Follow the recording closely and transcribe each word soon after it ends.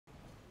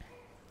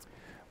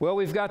Well,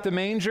 we've got the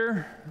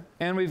manger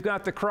and we've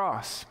got the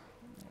cross.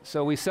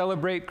 So we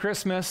celebrate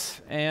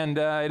Christmas, and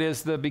it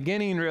is the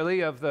beginning,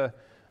 really, of the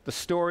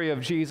story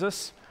of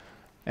Jesus.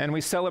 And we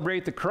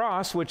celebrate the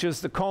cross, which is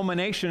the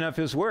culmination of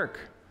his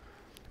work,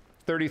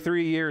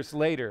 33 years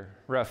later,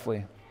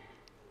 roughly.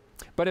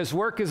 But his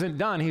work isn't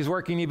done. He's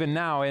working even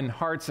now in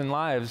hearts and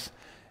lives.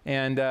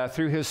 And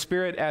through his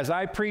Spirit, as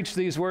I preach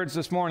these words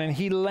this morning,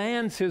 he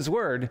lands his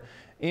word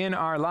in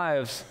our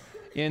lives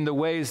in the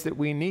ways that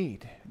we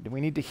need.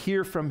 We need to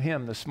hear from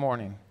him this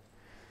morning.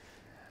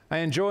 I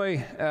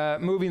enjoy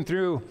moving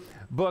through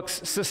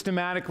books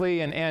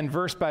systematically and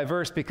verse by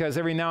verse, because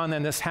every now and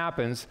then this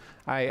happens.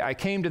 I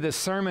came to this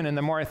sermon, and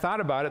the more I thought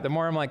about it, the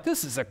more I'm like,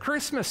 this is a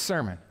Christmas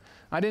sermon.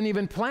 I didn't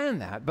even plan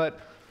that. But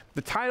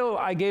the title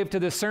I gave to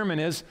this sermon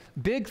is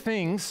Big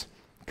Things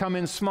Come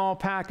in Small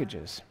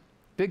Packages.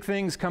 Big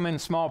things come in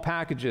small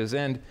packages.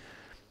 And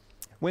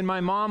when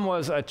my mom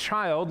was a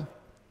child,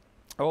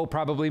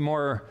 probably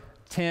more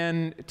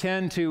 10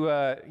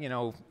 to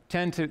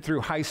through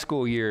high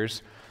school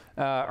years,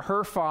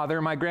 her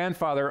father, my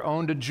grandfather,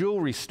 owned a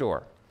jewelry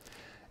store.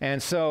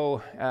 And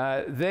so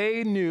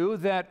they knew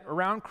that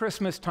around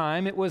Christmas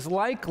time, it was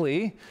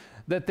likely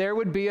that there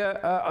would be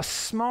a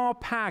small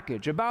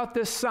package about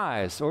this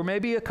size, or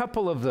maybe a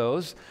couple of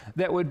those,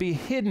 that would be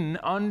hidden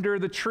under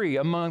the tree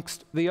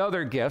amongst the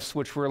other gifts,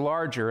 which were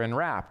larger and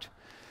wrapped.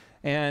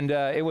 And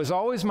it was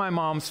always my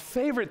mom's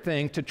favorite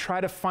thing to try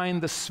to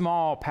find the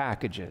small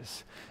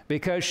packages,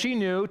 because she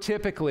knew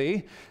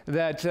typically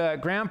that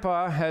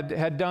Grandpa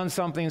had done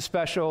something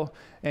special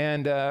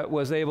and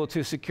was able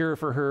to secure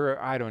for her,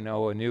 I don't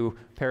know, a new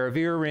pair of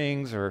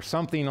earrings or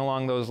something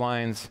along those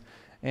lines.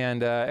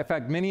 And in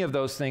fact, many of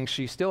those things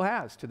she still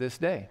has to this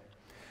day.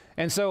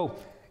 And so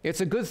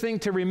it's a good thing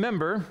to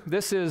remember.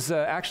 This is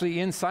actually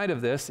inside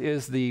of this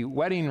is the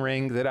wedding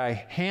ring that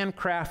I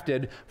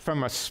handcrafted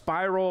from a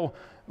spiral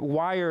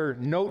wire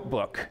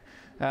notebook.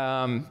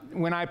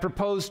 When I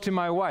proposed to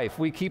my wife,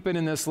 we keep it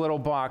in this little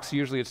box.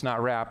 Usually it's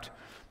not wrapped.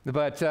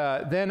 But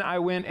then I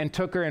went and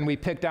took her, and we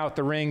picked out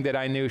the ring that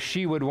I knew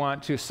she would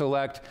want to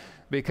select,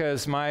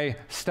 because my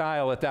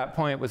style at that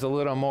point was a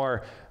little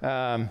more,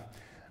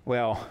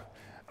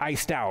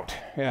 iced out.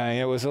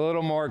 It was a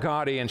little more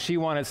gaudy, and she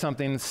wanted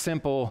something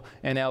simple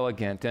and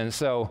elegant. And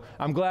so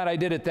I'm glad I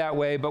did it that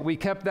way, but we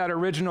kept that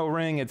original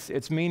ring.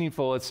 It's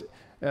meaningful. It's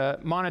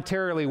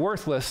monetarily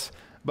worthless,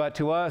 but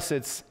to us,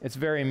 it's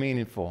very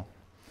meaningful.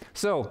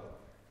 So,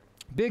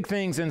 big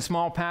things in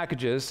small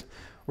packages.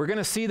 We're going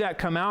to see that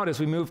come out as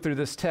we move through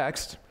this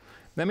text.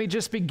 Let me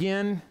just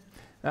begin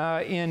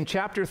in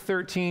chapter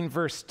 13,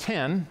 verse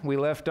 10. We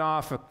left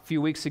off a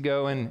few weeks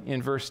ago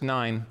in verse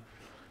 9.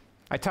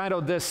 I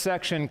titled this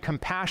section,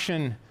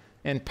 Compassion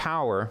and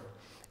Power,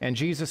 and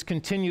Jesus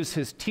continues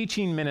his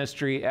teaching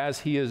ministry as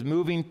he is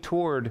moving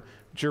toward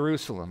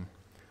Jerusalem.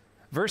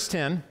 Verse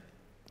 10,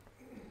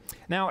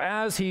 Now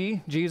as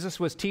Jesus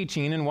was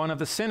teaching in one of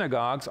the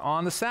synagogues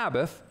on the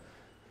Sabbath,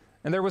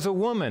 and there was a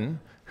woman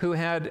who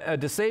had a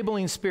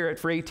disabling spirit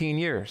for 18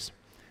 years,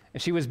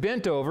 and she was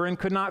bent over and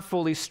could not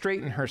fully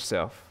straighten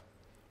herself.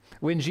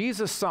 When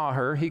Jesus saw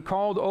her, he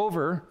called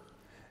over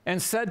and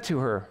said to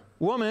her,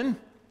 Woman,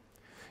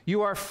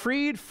 you are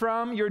freed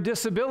from your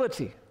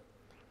disability.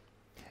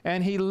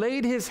 And he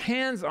laid his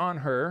hands on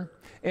her,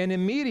 and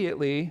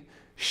immediately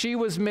she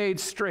was made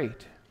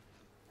straight,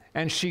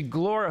 and she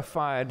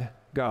glorified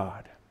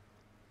God.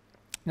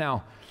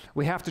 Now,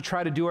 we have to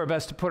try to do our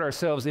best to put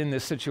ourselves in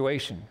this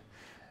situation.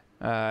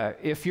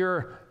 If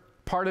you're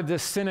part of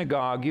this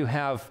synagogue, you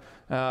have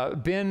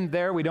been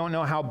there. We don't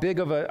know how big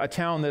of a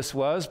town this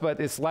was, but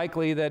it's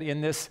likely that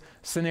in this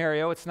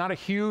scenario, it's not a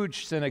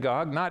huge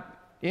synagogue, not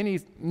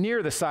any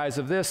near the size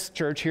of this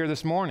church here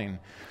this morning.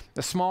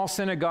 The small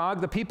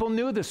synagogue, the people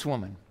knew this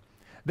woman.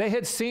 They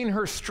had seen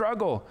her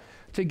struggle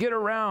to get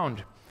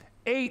around.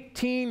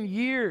 18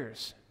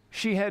 years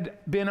she had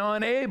been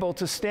unable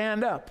to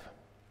stand up.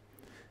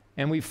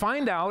 And we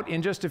find out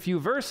in just a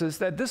few verses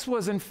that this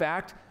was in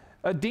fact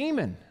a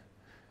demon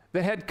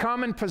that had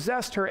come and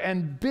possessed her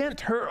and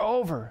bent her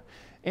over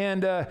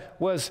and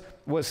was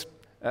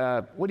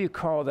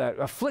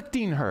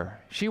afflicting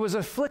her. She was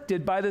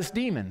afflicted by this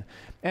demon.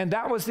 And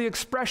that was the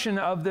expression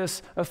of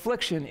this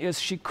affliction, is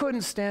she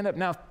couldn't stand up.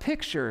 Now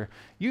picture,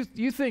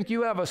 you think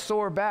you have a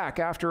sore back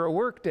after a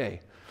work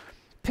day.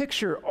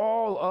 Picture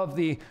all of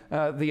the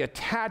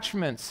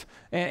attachments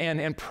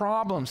and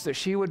problems that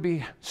she would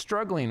be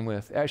struggling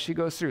with as she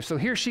goes through. So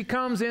here she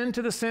comes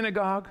into the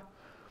synagogue,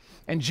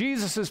 and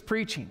Jesus is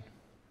preaching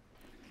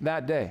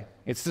that day.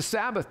 It's the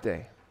Sabbath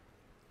day.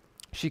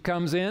 She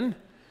comes in.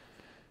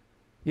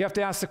 You have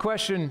to ask the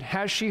question,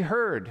 has she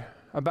heard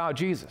about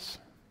Jesus?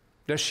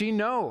 Does she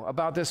know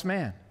about this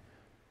man?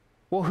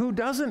 Well, who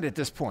doesn't at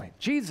this point?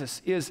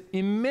 Jesus is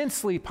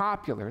immensely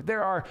popular.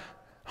 There are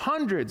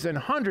hundreds and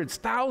hundreds,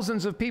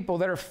 thousands of people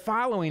that are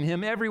following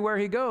him everywhere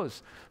he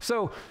goes.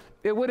 So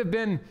it would have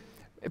been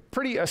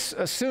pretty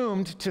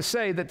assumed to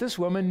say that this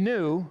woman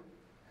knew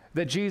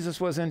that Jesus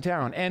was in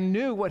town and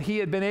knew what he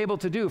had been able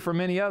to do for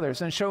many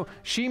others. And so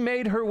she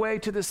made her way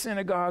to the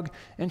synagogue,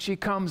 and she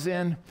comes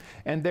in,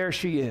 and there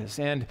she is.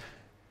 And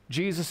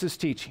Jesus is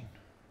teaching,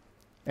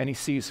 and he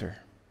sees her.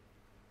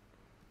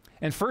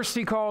 And first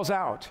he calls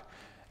out,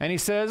 and he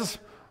says,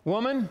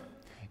 "Woman,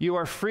 you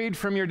are freed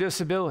from your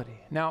disability."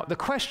 Now, the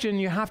question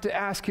you have to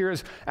ask here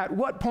is, at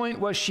what point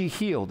was she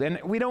healed?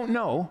 And we don't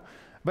know,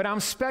 but I'm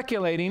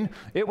speculating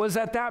it was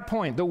at that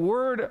point. The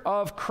word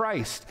of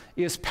Christ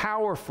is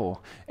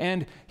powerful,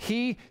 and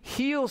he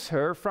heals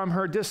her from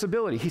her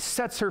disability. He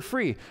sets her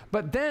free.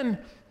 But then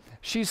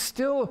she's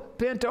still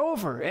bent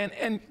over.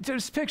 And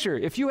just picture,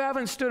 if you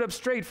haven't stood up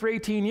straight for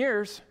 18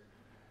 years,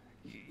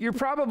 you're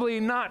probably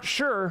not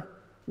sure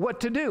what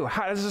to do.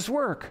 How does this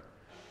work?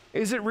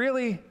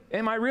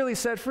 Am I really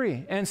set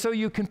free? And so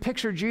you can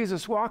picture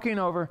Jesus walking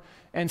over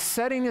and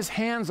setting his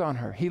hands on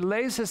her. He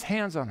lays his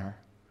hands on her,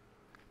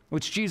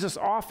 which Jesus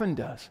often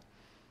does.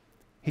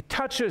 He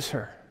touches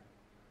her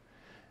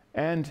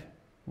and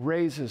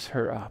raises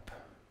her up.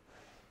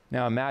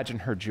 Now imagine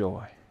her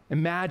joy.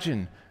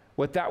 Imagine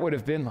what that would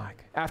have been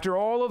like. After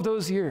all of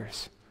those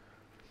years,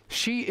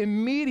 she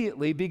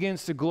immediately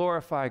begins to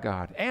glorify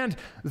God. And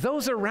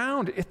those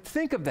around,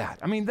 think of that.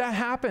 I mean, that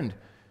happened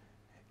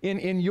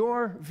in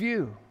your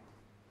view.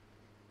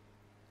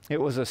 It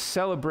was a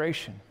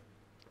celebration,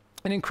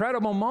 an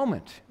incredible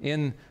moment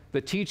in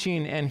the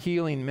teaching and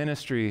healing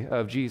ministry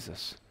of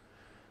Jesus.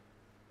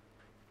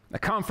 A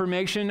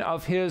confirmation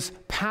of his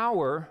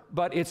power,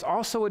 but it's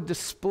also a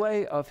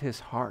display of his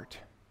heart,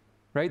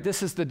 right?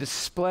 This is the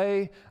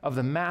display of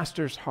the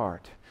Master's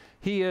heart.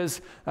 He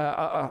is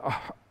a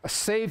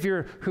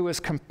Savior who is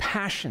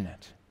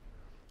compassionate.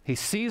 He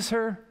sees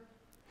her,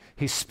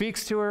 he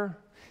speaks to her,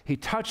 he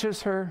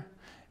touches her,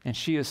 and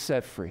she is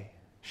set free.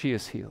 She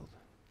is healed.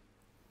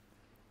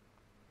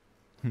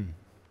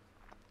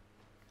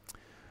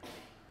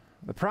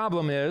 The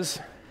problem is,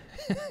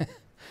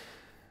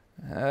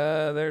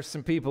 there's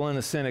some people in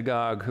the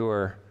synagogue who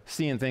are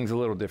seeing things a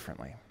little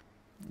differently.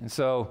 And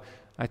so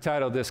I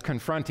titled this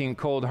Confronting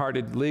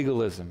Cold-Hearted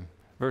Legalism,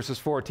 verses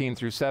 14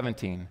 through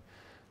 17.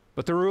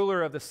 But the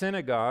ruler of the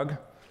synagogue,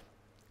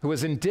 who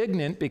was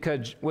indignant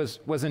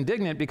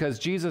because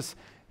Jesus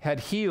had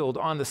healed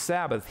on the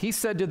Sabbath, he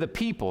said to the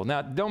people,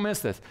 now don't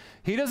miss this,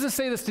 he doesn't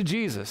say this to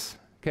Jesus,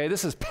 okay?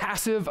 This is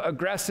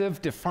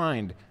passive-aggressive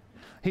defined.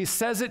 He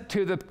says it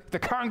to the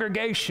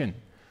congregation.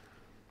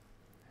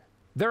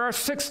 There are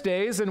 6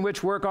 days in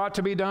which work ought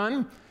to be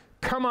done.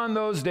 Come on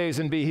those days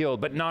and be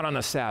healed, but not on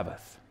the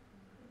Sabbath.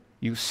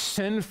 You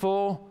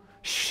sinful,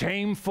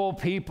 shameful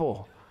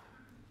people.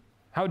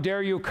 How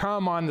dare you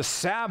come on the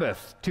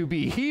Sabbath to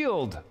be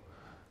healed?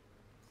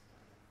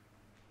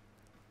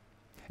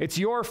 It's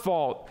your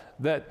fault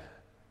that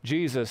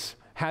Jesus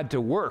had to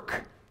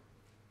work.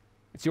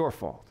 It's your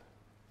fault.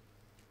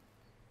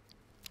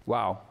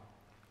 Wow.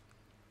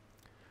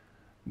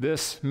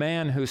 This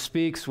man who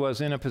speaks was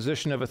in a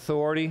position of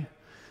authority.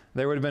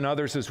 There would have been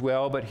others as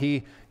well, but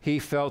he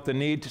felt the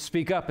need to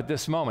speak up at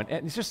this moment.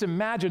 And just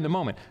imagine the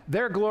moment.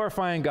 They're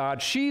glorifying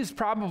God. She's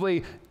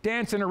probably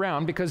dancing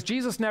around because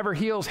Jesus never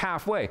heals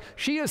halfway.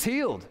 She is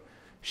healed.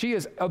 She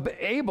is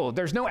able.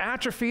 There's no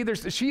atrophy.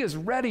 She is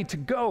ready to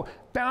go,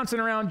 bouncing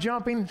around,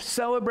 jumping,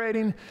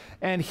 celebrating,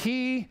 and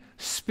he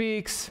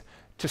speaks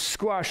to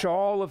squash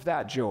all of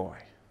that joy.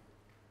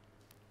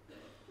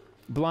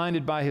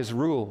 Blinded by his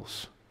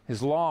rules,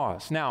 his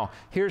laws. Now,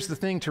 here's the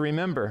thing to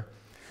remember.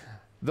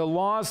 The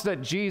laws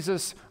that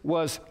Jesus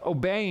was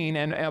obeying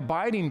and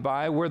abiding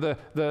by were the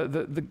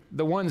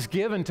ones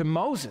given to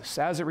Moses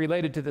as it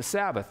related to the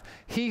Sabbath.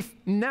 He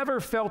never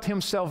felt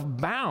himself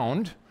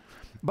bound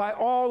by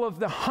all of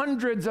the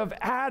hundreds of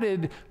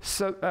added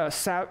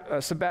Sabbath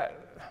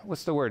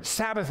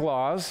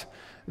laws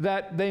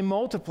that they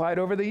multiplied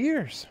over the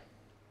years.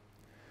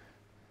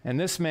 And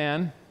this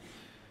man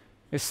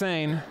is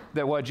saying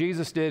that what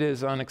Jesus did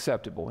is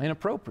unacceptable,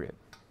 inappropriate,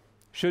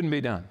 shouldn't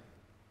be done.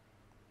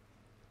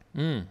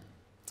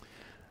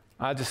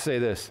 I'll just say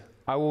this.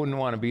 I wouldn't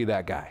want to be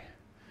that guy.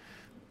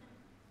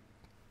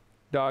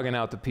 Dogging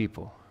out the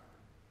people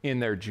in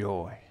their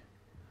joy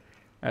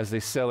as they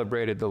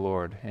celebrated the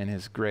Lord and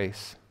his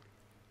grace.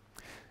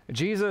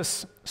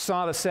 Jesus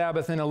saw the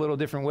Sabbath in a little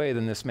different way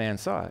than this man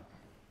saw it.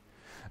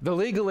 The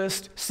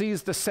legalist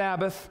sees the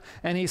Sabbath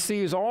and he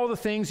sees all the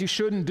things you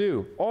shouldn't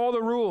do, all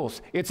the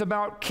rules. It's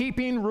about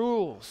keeping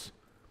rules.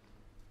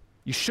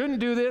 You shouldn't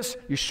do this,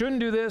 you shouldn't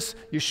do this,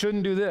 you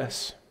shouldn't do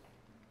this.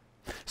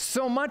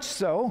 So much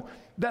so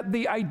that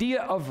the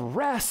idea of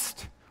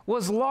rest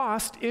was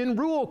lost in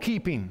rule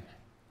keeping.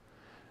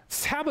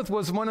 Sabbath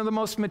was one of the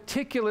most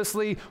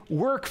meticulously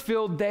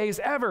work-filled days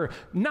ever,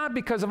 not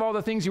because of all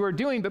the things you were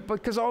doing, but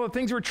because all the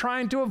things you were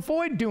trying to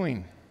avoid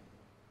doing.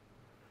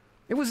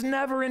 It was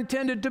never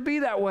intended to be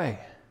that way.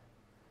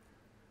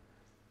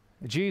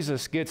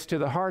 Jesus gets to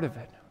the heart of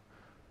it.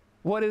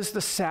 What is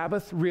the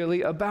Sabbath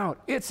really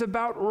about? It's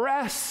about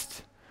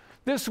rest.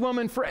 This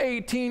woman for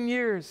 18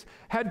 years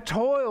had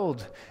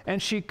toiled,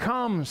 and she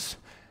comes,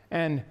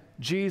 and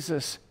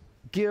Jesus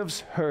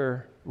gives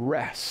her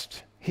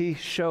rest. He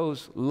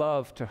shows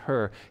love to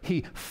her.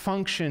 He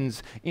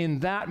functions in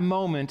that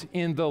moment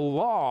in the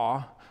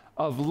law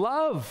of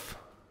love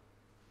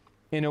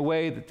in a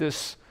way that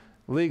this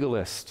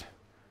legalist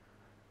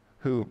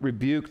who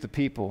rebuked the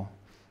people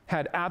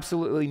had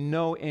absolutely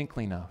no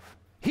inkling of.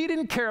 He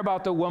didn't care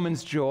about the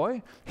woman's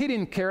joy. He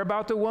didn't care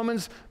about the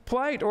woman's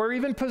plight or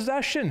even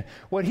possession.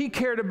 What he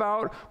cared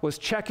about was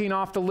checking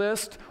off the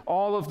list,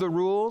 all of the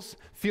rules,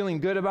 feeling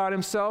good about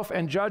himself,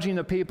 and judging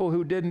the people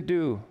who didn't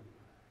do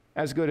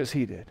as good as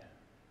he did.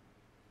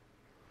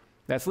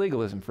 That's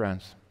legalism,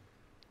 friends.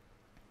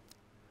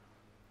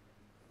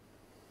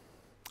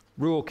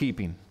 Rule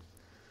keeping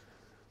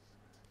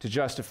to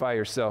justify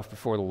yourself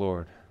before the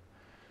Lord.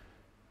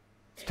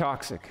 It's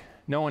toxic.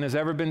 No one has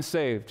ever been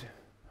saved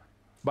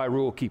by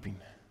rule keeping.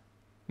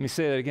 Let me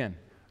say that again.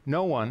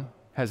 No one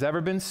has ever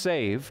been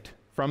saved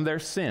from their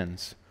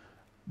sins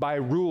by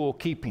rule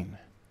keeping.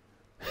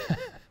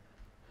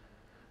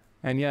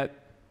 And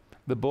yet,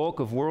 the bulk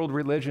of world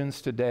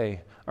religions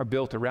today are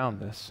built around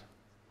this.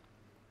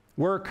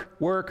 Work,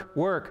 work,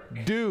 work.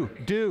 Do,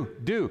 do,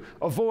 do.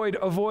 Avoid,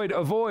 avoid,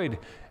 avoid.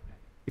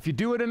 If you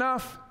do it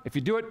enough, if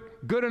you do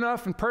it good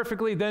enough and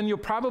perfectly, then you'll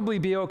probably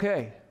be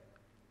okay.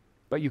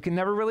 But you can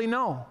never really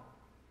know.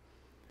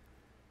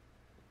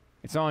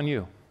 It's on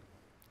you.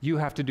 You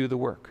have to do the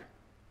work.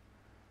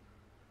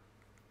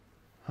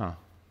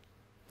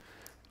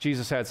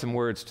 Jesus had some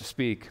words to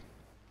speak.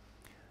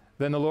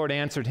 Then the Lord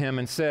answered him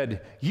and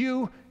said,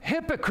 "You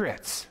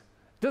hypocrites!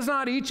 Does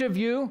not each of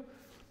you,"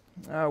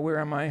 where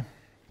am I?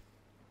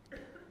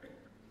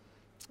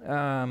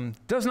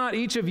 "Does not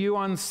each of you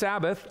on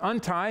Sabbath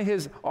untie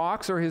his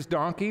ox or his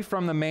donkey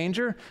from the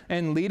manger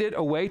and lead it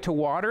away to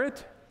water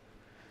it?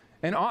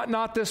 And ought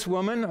not this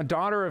woman, a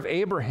daughter of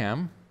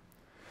Abraham,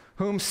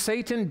 whom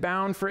Satan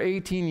bound for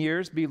 18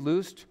 years, be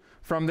loosed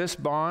from this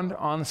bond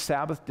on the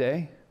Sabbath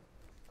day?"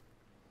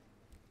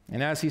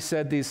 And as he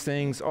said these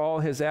things, all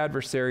his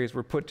adversaries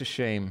were put to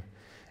shame,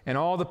 and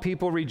all the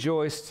people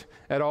rejoiced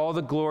at all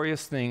the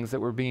glorious things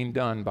that were being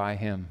done by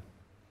him.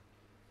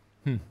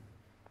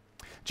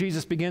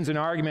 Jesus begins an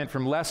argument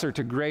from lesser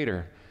to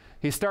greater.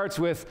 He starts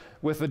with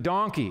a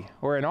donkey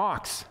or an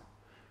ox,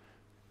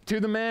 to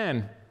the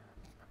man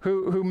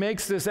who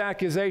makes this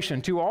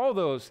accusation, to all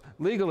those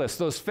legalists,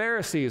 those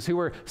Pharisees who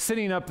were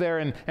sitting up there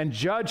and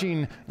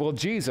judging, well,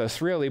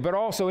 Jesus really, but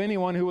also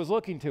anyone who was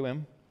looking to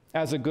him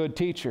as a good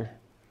teacher,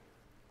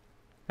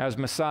 as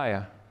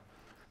Messiah.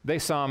 They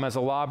saw him as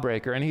a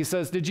lawbreaker. And he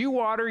says, "Did you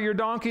water your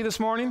donkey this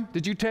morning?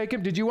 Did you take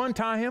him? Did you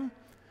untie him?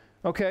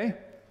 Okay.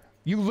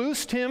 You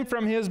loosed him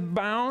from his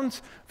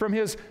bounds, from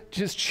his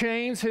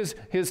chains,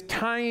 his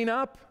tying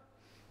up?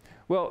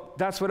 Well,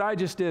 that's what I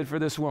just did for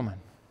this woman.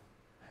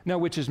 Now,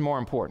 which is more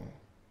important?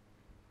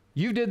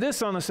 You did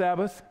this on the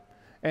Sabbath,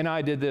 and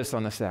I did this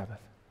on the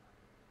Sabbath."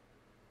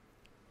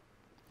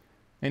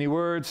 Any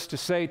words to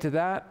say to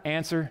that?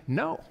 Answer,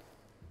 no.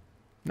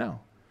 No.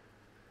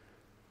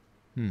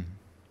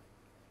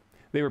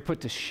 They were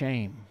put to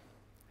shame.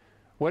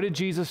 What did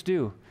Jesus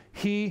do?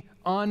 He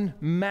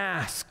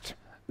unmasked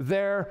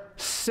their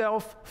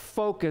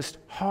self-focused,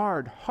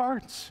 hard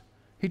hearts.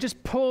 He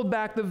just pulled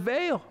back the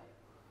veil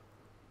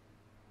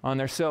on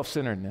their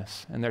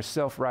self-centeredness and their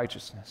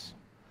self-righteousness.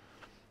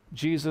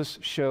 Jesus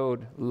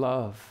showed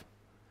love.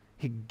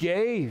 He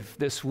gave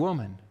this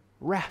woman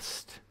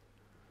rest.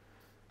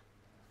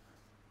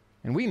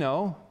 And we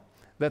know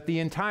that the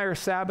entire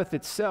Sabbath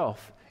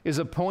itself is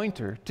a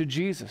pointer to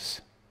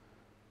Jesus,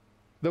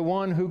 the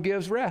one who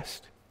gives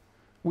rest.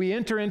 We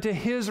enter into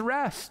his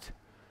rest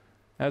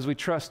as we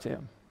trust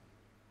him.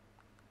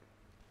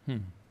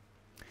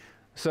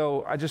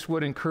 So I just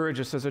would encourage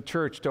us as a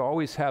church to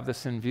always have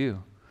this in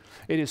view.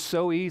 It is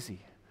so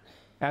easy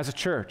as a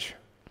church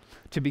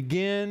to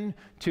begin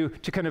to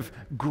kind of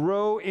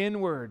grow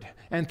inward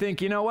and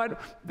think, you know what,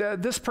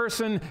 this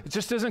person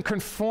just isn't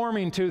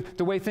conforming to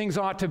the way things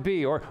ought to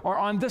be, or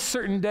on this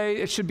certain day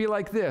it should be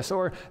like this,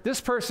 or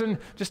this person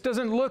just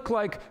doesn't look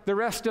like the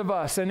rest of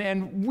us,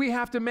 and we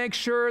have to make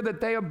sure that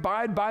they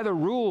abide by the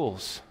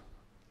rules.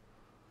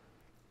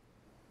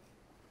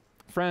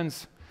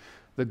 Friends,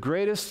 the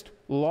greatest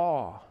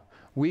law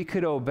we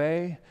could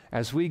obey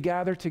as we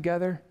gather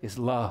together is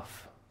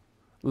love.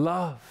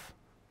 Love,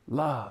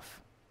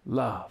 love,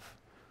 love.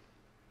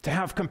 To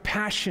have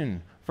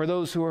compassion for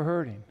those who are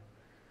hurting,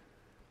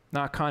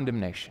 not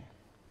condemnation.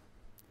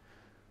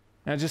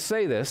 And I just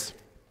say this,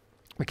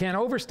 we can't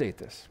overstate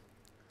this.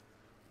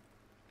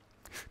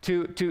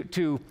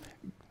 To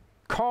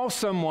call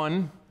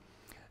someone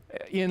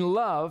in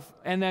love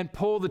and then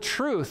pull the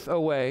truth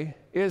away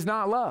is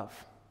not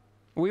love.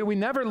 We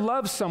never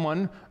love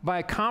someone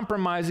by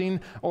compromising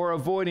or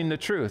avoiding the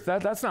truth.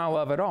 That's not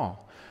love at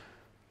all.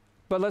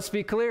 But let's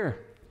be clear.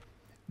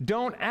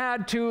 Don't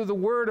add to the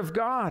Word of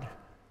God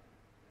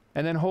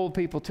and then hold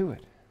people to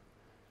it.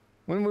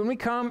 When we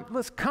come,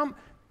 let's come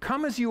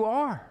as you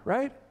are,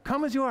 right?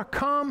 Come as you are.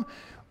 Come,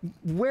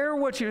 wear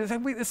what you...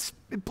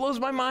 It blows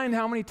my mind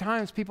how many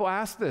times people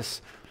ask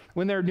this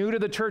when they're new to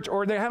the church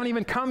or they haven't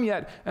even come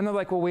yet, and they're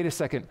like, well, wait a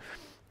second.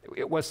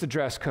 What's the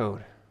dress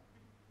code?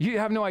 You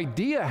have no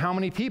idea how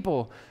many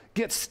people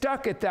get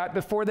stuck at that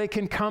before they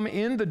can come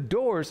in the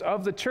doors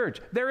of the church.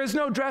 There is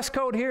no dress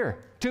code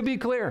here, to be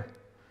clear.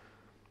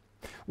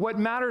 What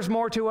matters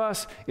more to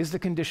us is the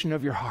condition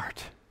of your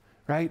heart,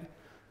 right?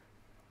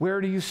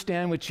 Where do you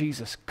stand with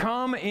Jesus?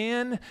 Come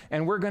in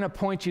and we're going to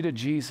point you to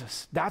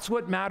Jesus. That's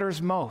what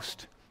matters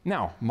most.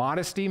 Now,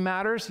 modesty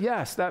matters.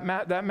 Yes, that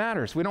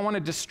matters. We don't want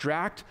to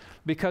distract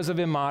because of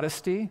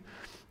immodesty.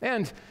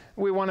 And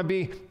we want to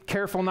be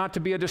careful not to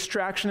be a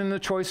distraction in the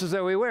choices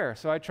that we wear.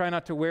 So I try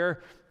not to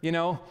wear,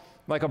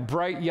 like a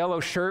bright yellow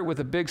shirt with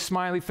a big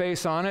smiley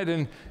face on it,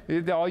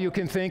 and all you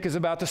can think is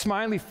about the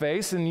smiley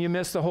face, and you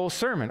miss the whole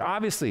sermon,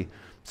 obviously.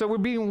 So we're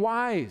being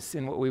wise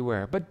in what we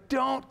wear. But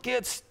don't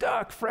get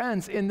stuck,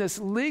 friends, in this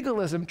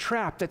legalism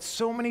trap that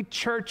so many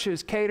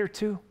churches cater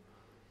to.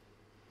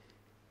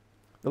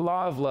 The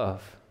law of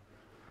love,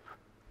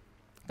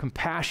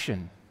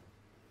 compassion,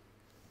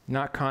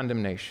 not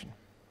condemnation.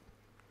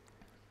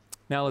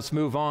 Now let's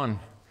move on.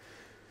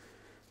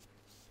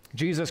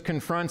 Jesus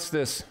confronts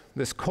this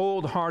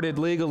cold-hearted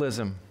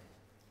legalism.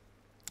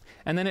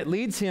 And then it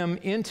leads him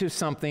into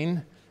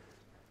something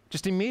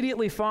just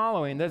immediately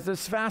following.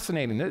 That's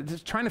fascinating.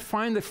 Trying to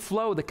find the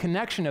flow, the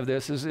connection of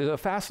this is a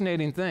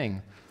fascinating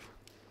thing.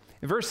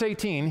 In verse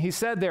 18, he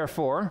said,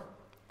 therefore,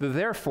 the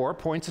therefore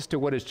points us to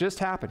what has just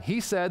happened.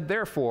 He said,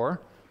 therefore,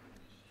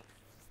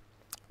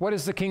 what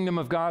is the kingdom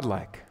of God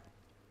like?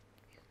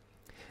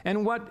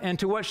 And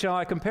to what shall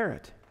I compare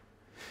it?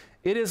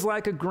 It is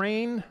like a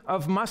grain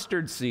of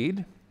mustard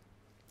seed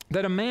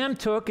that a man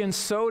took and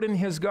sowed in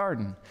his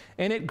garden,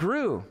 and it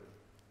grew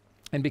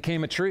and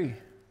became a tree.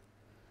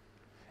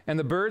 And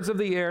the birds of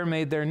the air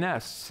made their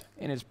nests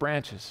in its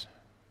branches.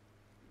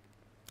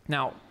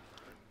 Now,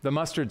 the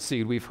mustard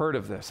seed, we've heard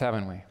of this,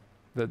 haven't we?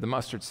 The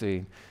mustard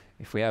seed.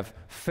 If we have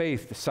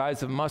faith the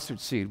size of a mustard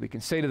seed, we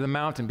can say to the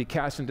mountain, be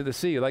cast into the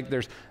sea. Like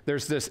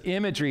there's this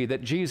imagery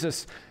that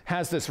Jesus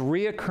has this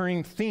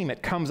reoccurring theme.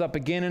 It comes up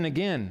again and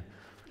again.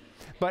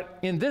 But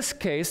in this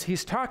case,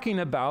 he's talking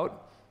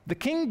about the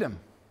kingdom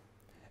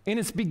in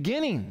its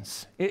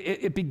beginnings.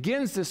 It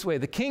begins this way.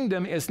 The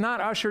kingdom is not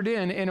ushered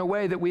in a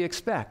way that we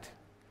expect.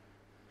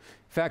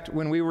 In fact,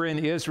 when we were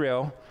in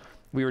Israel,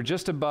 we were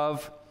just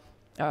above,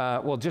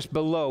 just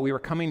below. We were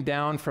coming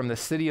down from the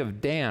city of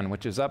Dan,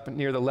 which is up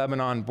near the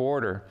Lebanon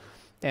border.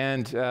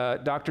 And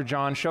Dr.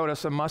 John showed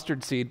us a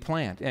mustard seed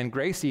plant. And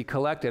Gracie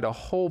collected a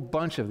whole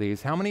bunch of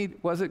these. How many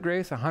was it,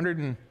 Grace?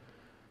 100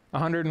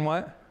 and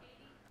what?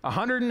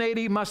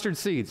 180 mustard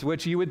seeds,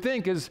 which you would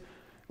think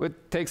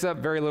takes up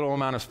very little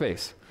amount of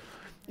space.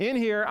 In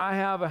here, I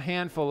have a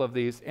handful of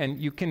these, and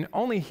you can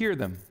only hear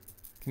them.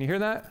 Can you hear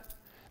that?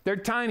 They're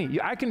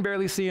tiny. I can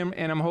barely see them,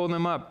 and I'm holding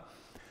them up.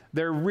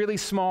 They're really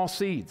small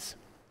seeds.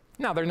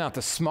 Now, they're not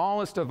the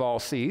smallest of all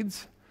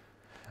seeds,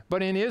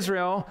 but in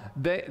Israel,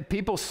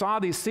 people saw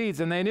these seeds,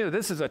 and they knew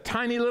this is a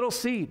tiny little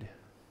seed.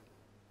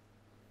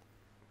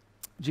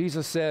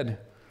 Jesus said,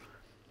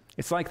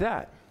 it's like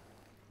that.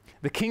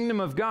 The kingdom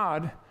of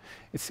God,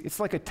 it's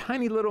like a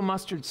tiny little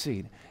mustard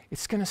seed.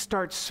 It's going to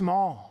start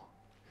small.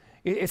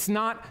 It's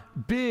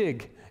not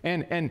big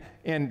and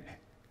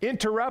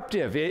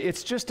interruptive.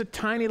 It's just a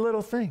tiny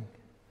little thing.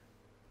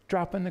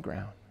 Drop in the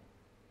ground.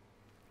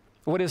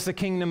 What is the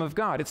kingdom of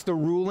God? It's the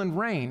rule and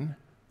reign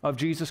of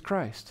Jesus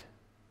Christ.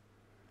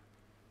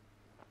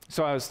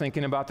 So I was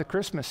thinking about the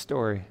Christmas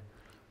story.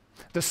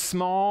 The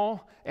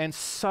small and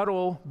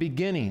subtle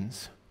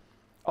beginnings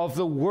of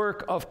the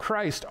work of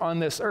Christ on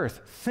this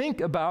earth.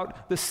 Think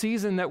about the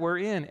season that we're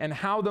in and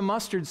how the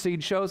mustard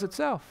seed shows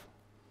itself.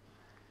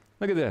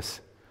 Look at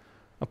this.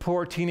 A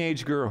poor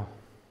teenage girl,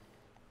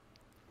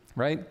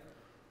 right?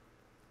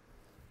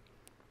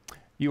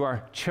 You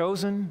are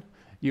chosen,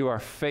 you are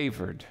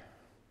favored.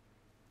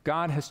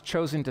 God has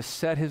chosen to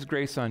set his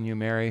grace on you,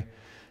 Mary.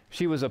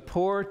 She was a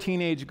poor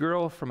teenage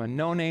girl from a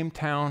no-name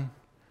town.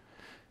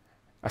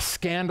 A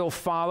scandal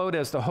followed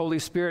as the Holy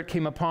Spirit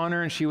came upon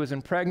her and she was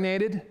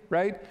impregnated,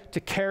 right? To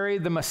carry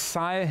the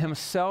Messiah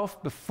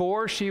himself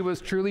before she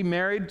was truly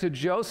married to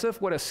Joseph.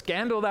 What a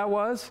scandal that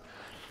was.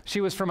 She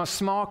was from a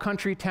small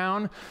country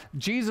town.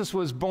 Jesus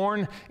was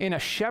born in a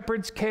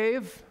shepherd's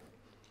cave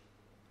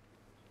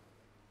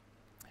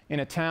in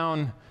a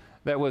town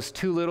that was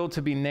too little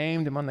to be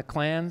named among the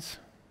clans.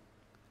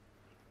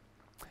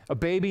 A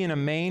baby in a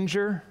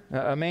manger.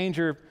 A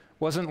manger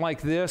wasn't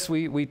like this.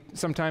 We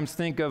sometimes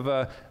think of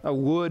a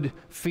wood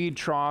feed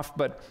trough,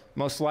 but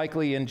most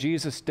likely in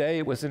Jesus' day,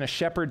 it was in a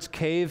shepherd's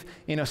cave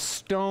in a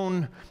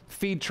stone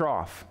feed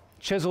trough,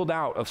 chiseled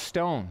out of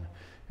stone.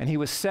 And he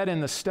was set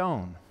in the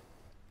stone.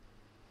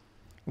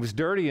 It was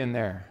dirty in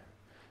there,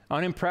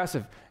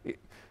 unimpressive.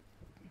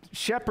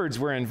 Shepherds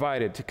were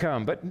invited to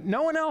come, but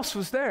no one else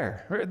was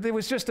there. It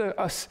was just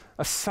a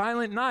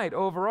silent night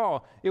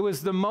overall. It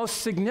was the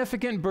most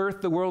significant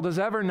birth the world has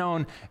ever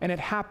known, and it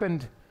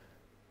happened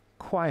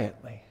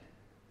quietly.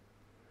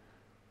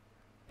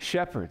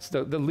 Shepherds,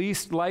 the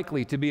least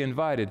likely to be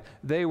invited,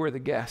 they were the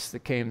guests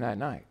that came that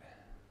night.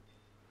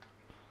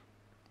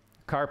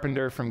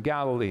 Carpenter from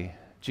Galilee,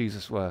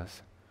 Jesus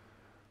was.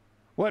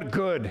 What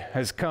good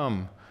has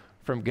come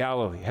from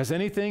Galilee. Has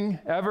anything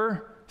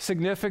ever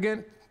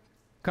significant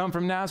come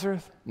from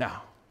Nazareth? No.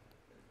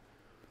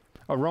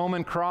 A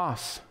Roman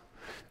cross.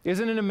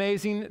 Isn't it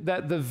amazing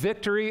that the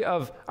victory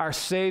of our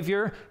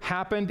Savior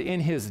happened in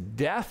his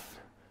death?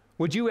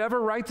 Would you ever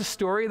write the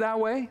story that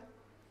way?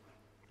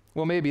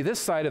 Well, maybe this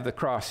side of the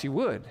cross you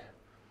would.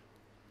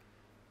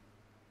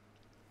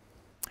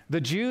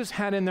 The Jews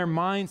had in their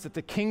minds that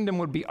the kingdom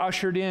would be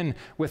ushered in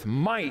with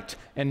might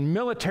and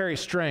military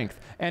strength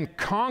and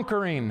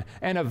conquering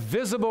and a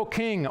visible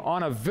king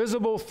on a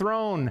visible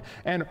throne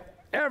and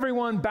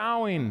everyone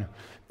bowing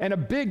and a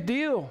big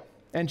deal.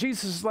 And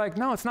Jesus is like,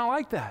 no, it's not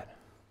like that.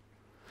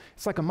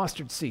 It's like a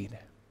mustard seed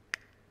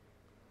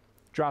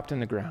dropped in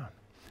the ground,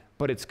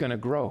 but it's going to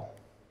grow.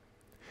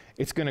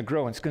 It's going to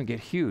grow and it's going to get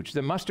huge.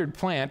 The mustard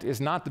plant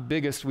is not the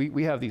biggest.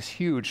 We have these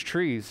huge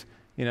trees,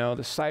 you know,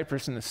 the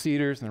cypress and the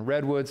cedars and the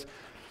redwoods.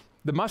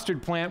 The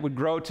mustard plant would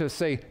grow to,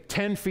 say,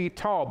 10 feet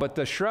tall, but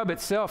the shrub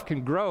itself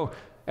can grow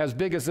as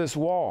big as this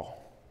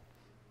wall.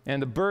 And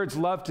the birds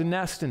love to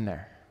nest in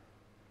there.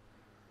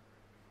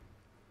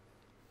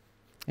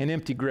 An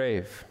empty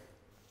grave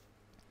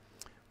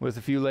with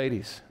a few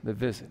ladies that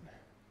visit.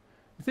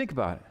 Think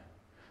about it.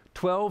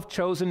 12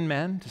 chosen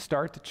men to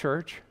start the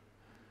church.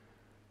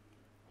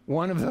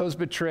 One of those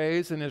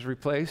betrays and is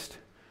replaced.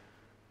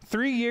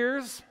 3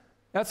 years,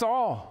 that's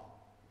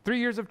all. 3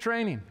 years of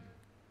training.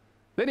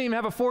 They didn't even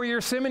have a 4-year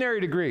seminary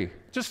degree,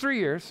 just 3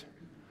 years.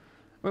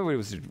 Well, it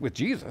was with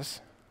Jesus.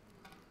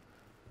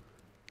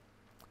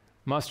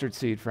 Mustard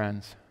seed,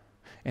 friends.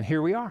 And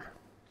here we are.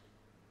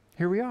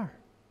 Here we are.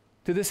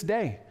 To this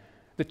day,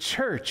 the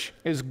church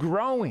is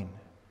growing.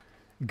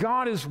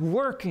 God is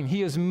working.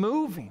 He is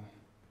moving,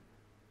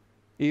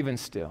 even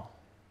still.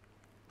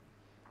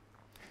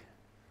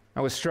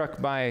 I was struck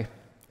by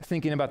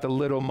thinking about the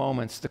little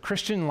moments. The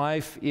Christian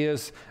life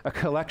is a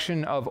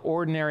collection of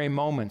ordinary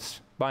moments,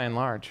 by and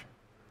large.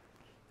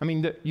 I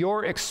mean,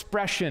 your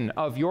expression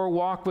of your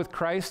walk with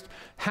Christ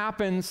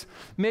happens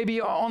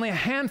maybe only a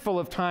handful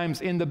of times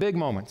in the big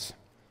moments.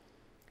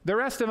 The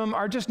rest of them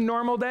are just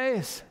normal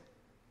days,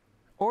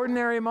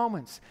 ordinary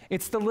moments.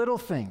 It's the little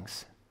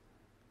things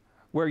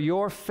where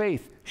your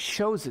faith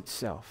shows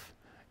itself,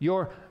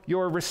 your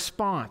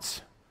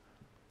response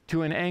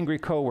to an angry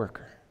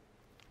coworker,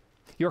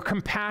 your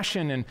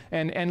compassion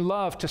and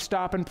love to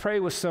stop and pray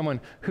with someone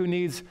who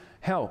needs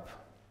help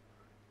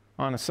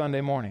on a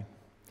Sunday morning,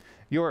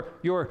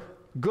 your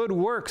good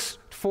works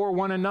for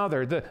one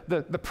another,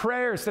 the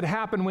prayers that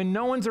happen when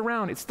no one's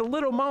around. It's the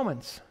little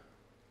moments.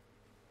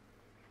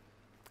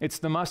 It's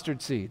the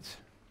mustard seeds,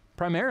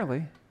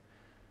 primarily.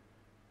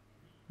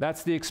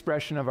 That's the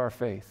expression of our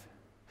faith.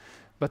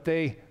 But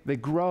they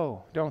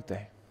grow, don't they?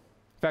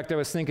 In fact, I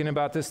was thinking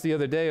about this the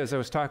other day as I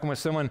was talking with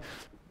someone.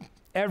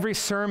 Every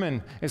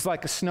sermon is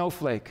like a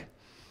snowflake.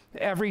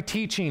 Every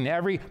teaching,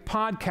 every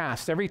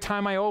podcast, every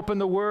time I open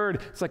the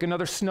Word, it's like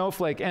another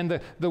snowflake. And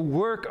the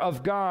work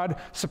of God,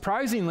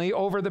 surprisingly,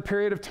 over the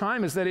period of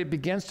time, is that it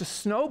begins to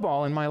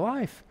snowball in my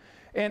life.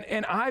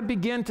 And I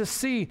begin to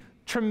see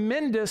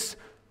tremendous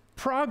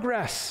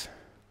progress.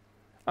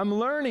 I'm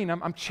learning,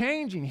 I'm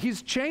changing.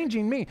 He's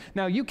changing me.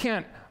 Now,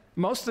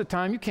 most of the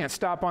time, you can't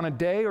stop on a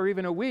day or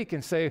even a week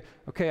and say,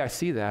 okay, I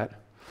see that.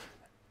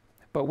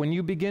 But when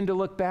you begin to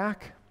look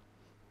back,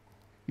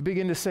 you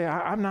begin to say,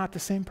 I'm not the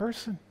same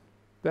person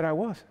that I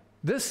was.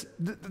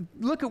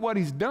 Look at what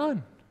he's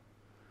done.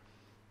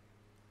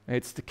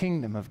 It's the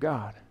kingdom of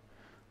God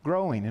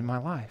growing in my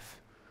life,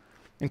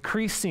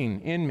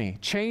 increasing in me,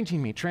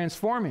 changing me,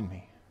 transforming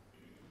me,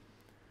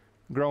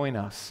 growing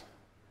us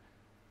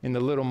in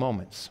the little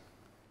moments.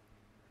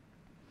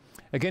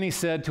 Again, he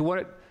said, to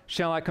what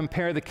shall I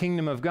compare the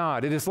kingdom of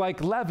God? It is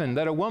like leaven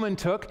that a woman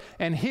took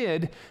and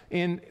hid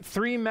in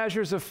 3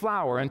 measures of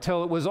flour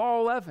until it was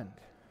all leavened.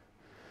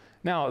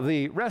 Now,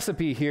 the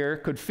recipe here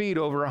could feed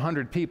over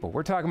 100 people.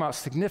 We're talking about a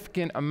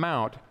significant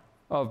amount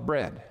of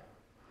bread.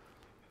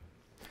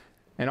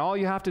 And all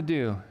you have to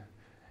do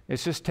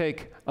is just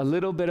take a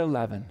little bit of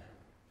leaven,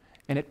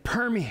 and it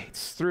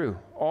permeates through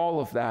all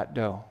of that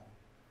dough.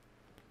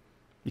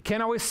 You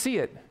can't always see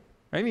it.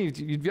 Maybe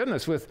you've done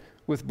this with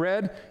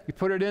bread. You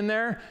put it in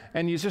there,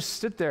 and you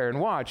just sit there and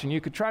watch, and you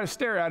could try to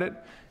stare at it,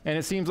 and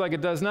it seems like it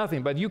does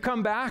nothing. But you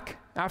come back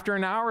after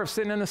an hour of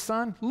sitting in the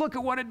sun, look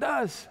at what it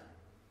does.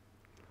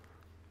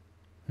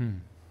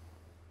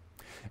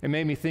 It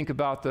made me think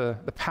about the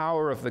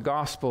power of the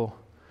gospel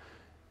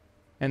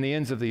and the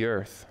ends of the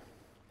earth.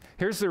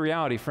 Here's the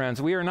reality, friends.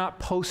 We are not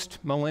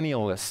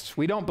post-millennialists.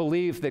 We don't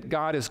believe that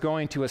God is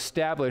going to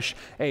establish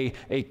a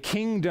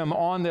kingdom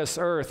on this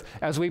earth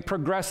as we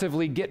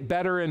progressively get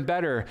better and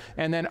better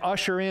and then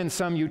usher in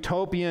some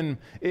utopian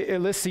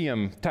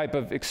Elysium type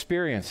of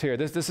experience here.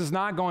 This is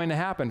not going to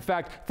happen. In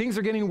fact, things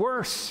are getting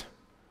worse.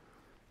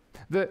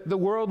 The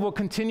world will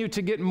continue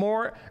to get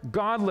more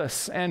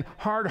godless and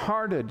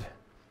hard-hearted.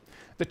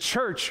 The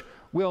church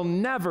will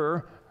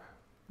never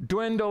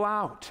dwindle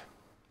out.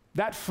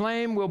 That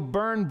flame will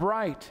burn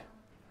bright,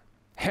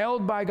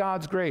 held by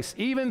God's grace,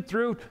 even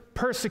through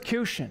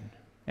persecution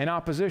and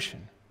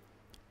opposition.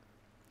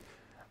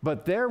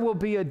 But there will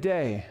be a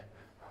day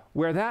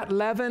where that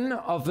leaven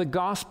of the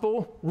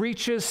gospel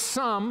reaches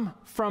some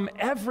from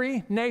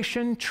every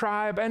nation,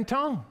 tribe, and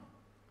tongue.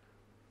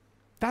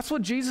 That's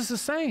what Jesus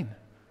is saying.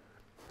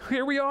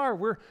 Here we are.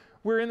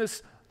 We're in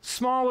this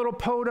small little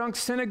podunk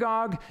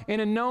synagogue in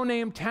a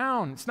no-name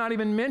town. It's not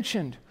even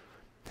mentioned.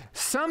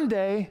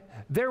 Someday,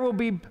 there will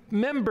be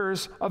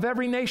members of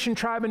every nation,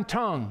 tribe, and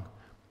tongue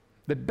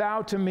that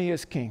bow to me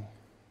as king.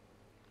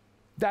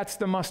 That's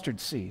the mustard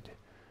seed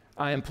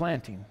I am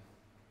planting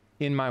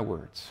in my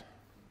words.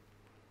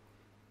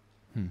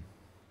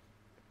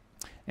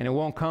 And it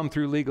won't come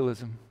through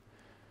legalism.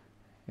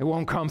 It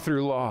won't come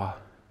through law.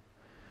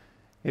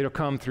 It'll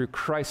come through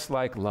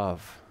Christ-like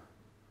love.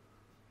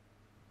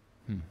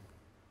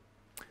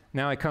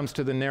 Now he comes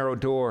to the narrow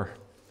door.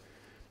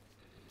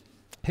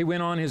 He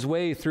went on his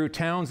way through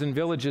towns and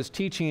villages,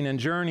 teaching and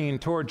journeying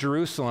toward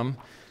Jerusalem.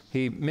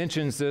 He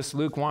mentions this.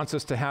 Luke wants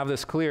us to have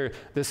this clear.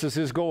 This is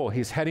his goal.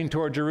 He's heading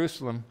toward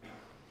Jerusalem.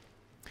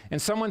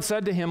 And someone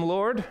said to him,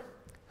 "Lord,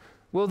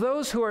 will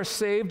those who are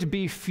saved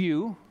be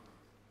few?"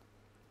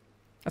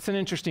 That's an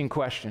interesting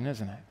question,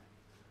 isn't it?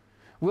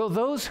 Will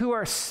those who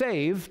are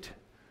saved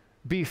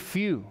be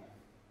few?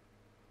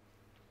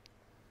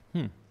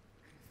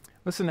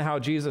 Listen to how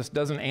Jesus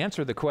doesn't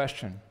answer the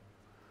question.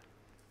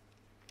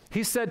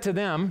 He said to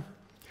them,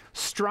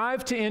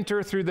 "Strive to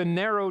enter through the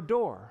narrow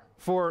door,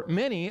 for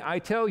many, I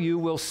tell you,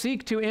 will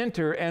seek to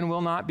enter and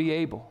will not be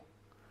able."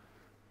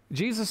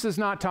 Jesus is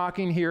not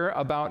talking here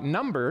about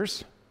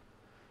numbers.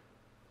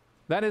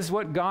 That is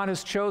what God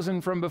has chosen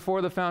from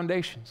before the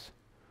foundations.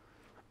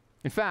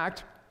 In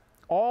fact,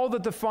 all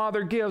that the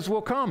Father gives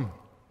will come.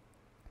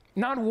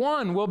 Not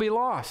one will be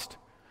lost.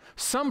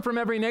 Some from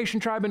every nation,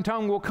 tribe, and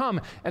tongue will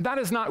come. And that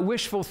is not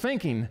wishful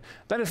thinking.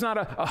 That is not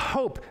a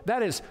hope.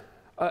 That is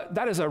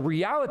a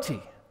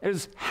reality.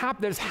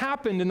 That has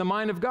happened in the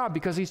mind of God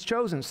because he's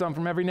chosen some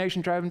from every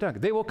nation, tribe, and tongue.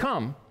 They will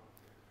come.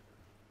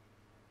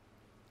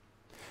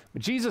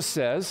 But Jesus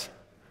says,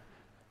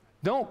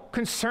 don't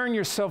concern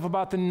yourself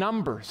about the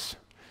numbers.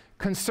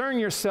 Concern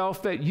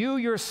yourself that you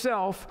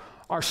yourself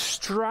are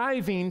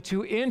striving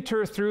to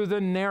enter through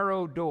the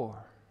narrow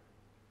door.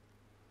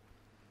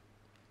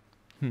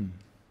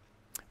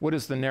 What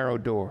is the narrow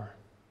door?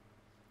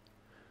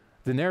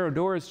 The narrow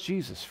door is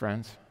Jesus,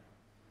 friends.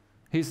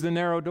 He's the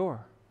narrow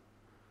door.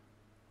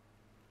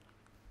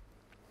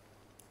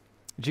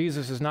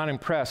 Jesus is not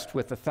impressed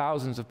with the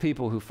thousands of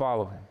people who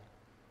follow him.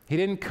 He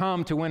didn't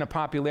come to win a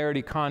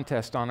popularity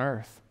contest on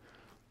earth.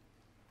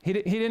 He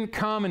didn't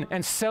come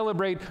and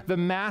celebrate the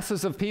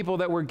masses of people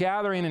that were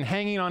gathering and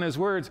hanging on his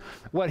words.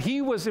 What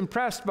he was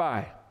impressed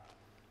by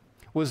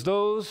was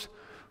those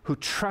who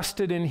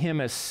trusted in him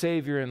as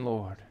Savior and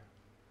Lord.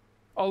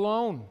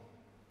 Alone.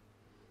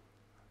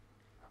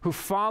 Who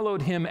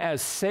followed him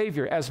as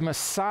Savior, as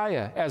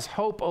Messiah, as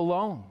hope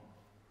alone.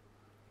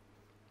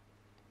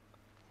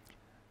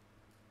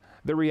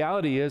 The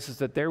reality is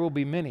that there will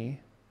be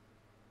many.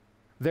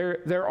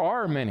 There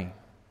are many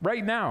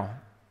right now,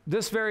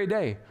 this very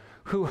day,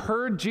 who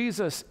heard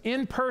Jesus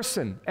in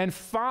person and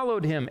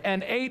followed him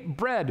and ate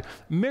bread,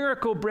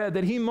 miracle bread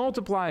that he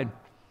multiplied.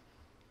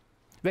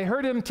 They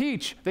heard him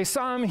teach. They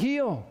saw him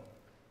heal.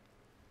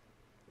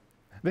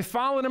 They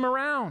followed him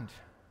around.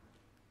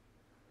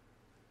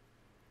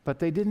 But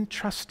they didn't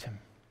trust him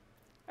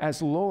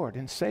as Lord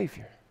and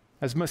Savior,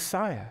 as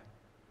Messiah.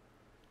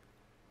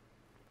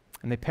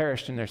 And they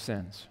perished in their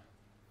sins.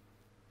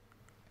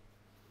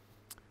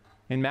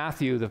 In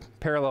Matthew, the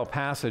parallel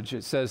passage,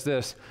 it says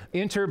this,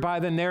 "Enter by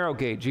the narrow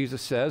gate,"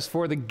 Jesus says,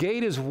 "for the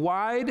gate is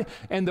wide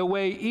and the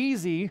way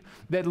easy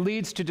that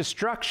leads to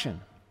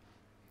destruction.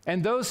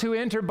 And those who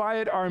enter by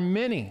it are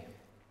many.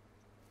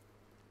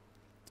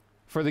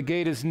 For the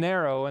gate is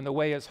narrow and the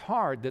way is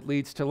hard that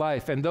leads to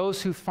life, and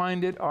those who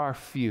find it are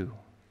few."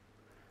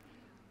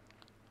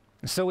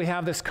 And so we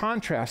have this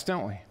contrast,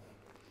 don't we?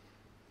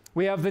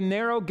 We have the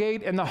narrow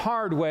gate and the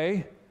hard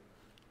way.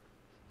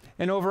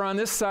 And over on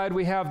this side,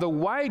 we have the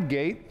wide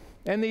gate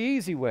and the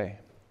easy way.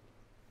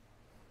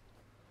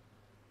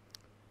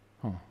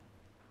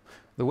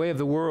 The way of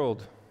the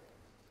world.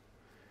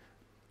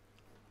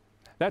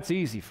 That's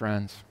easy,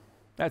 friends.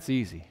 That's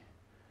easy.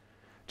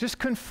 Just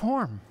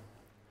conform.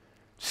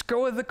 Just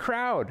go with the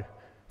crowd.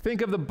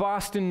 Think of the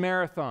Boston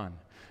Marathon.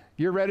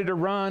 You're ready to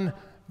run.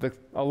 The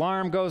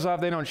alarm goes off.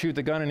 They don't shoot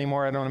the gun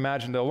anymore, I don't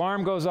imagine. The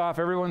alarm goes off.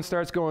 Everyone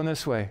starts going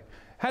this way.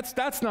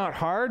 That's not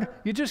hard.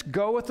 You just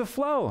go with the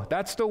flow.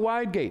 That's the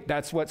wide gate.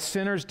 That's what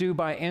sinners do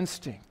by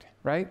instinct,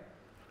 right?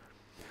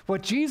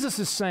 What Jesus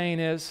is saying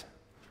is,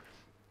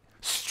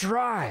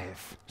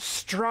 strive,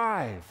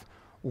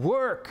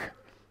 work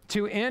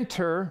to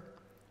enter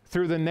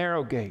through the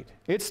narrow gate.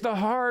 It's the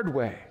hard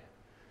way.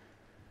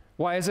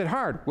 Why is it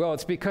hard? Well,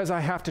 it's because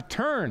I have to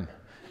turn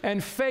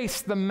and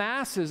face the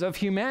masses of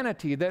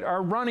humanity that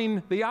are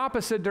running the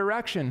opposite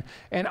direction,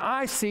 and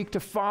I seek to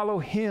follow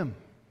him,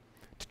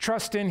 to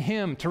trust in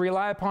him, to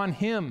rely upon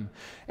him.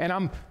 And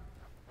I'm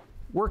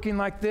working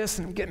like this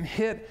and I'm getting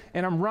hit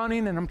and I'm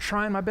running and I'm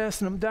trying my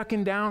best and I'm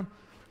ducking down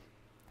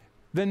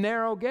the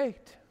narrow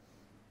gate.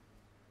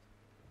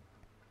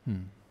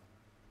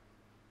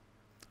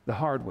 the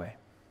hard way.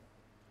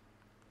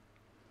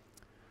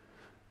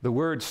 The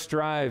word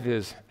strive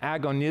is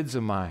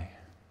agonizomai.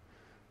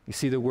 You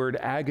see the word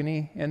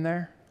agony in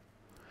there?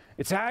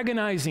 It's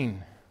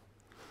agonizing.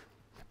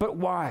 But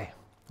why?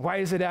 Why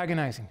is it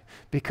agonizing?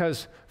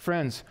 Because,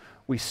 friends,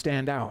 we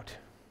stand out.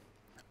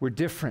 We're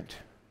different.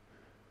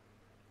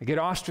 We get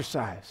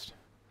ostracized.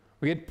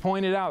 We get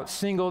pointed out,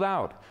 singled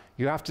out.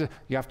 You have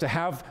to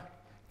have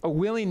a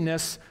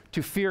willingness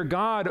to fear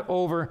God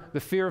over the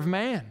fear of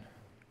man.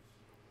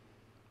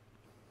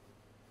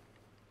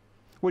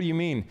 What do you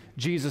mean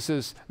Jesus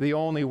is the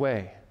only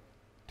way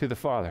to the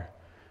Father?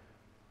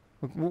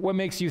 What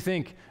makes you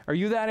think, are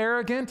you that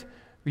arrogant?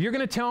 You're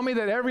going to tell me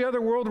that every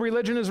other world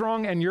religion is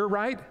wrong and you're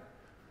right?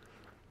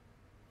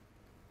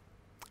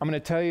 I'm going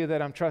to tell you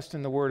that I'm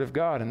trusting the Word of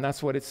God, and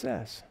that's what it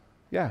says.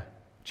 Yeah,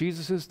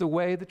 Jesus is the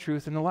way, the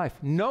truth, and the life.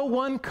 No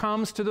one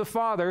comes to the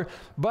Father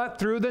but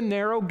through the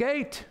narrow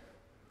gate.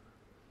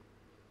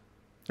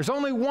 There's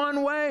only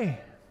one way.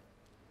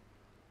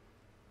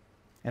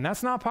 And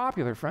that's not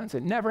popular, friends.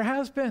 It never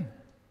has been.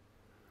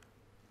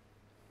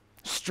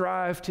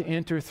 Strive to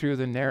enter through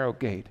the narrow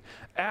gate.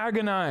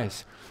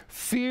 Agonize.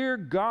 Fear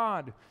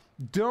God.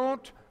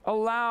 Don't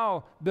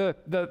allow the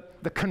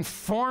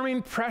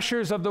conforming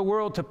pressures of the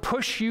world to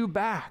push you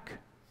back.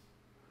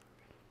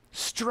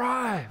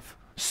 Strive.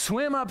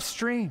 Swim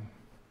upstream.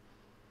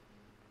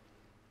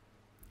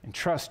 And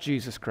trust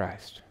Jesus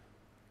Christ.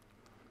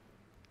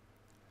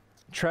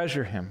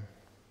 Treasure Him.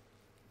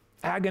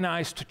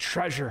 Agonize to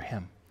treasure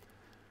Him.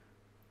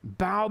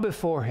 Bow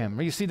before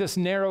Him. You see this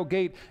narrow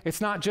gate,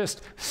 it's not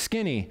just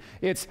skinny.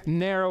 It's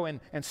narrow and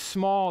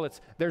small.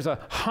 There's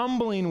a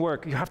humbling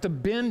work. You have to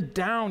bend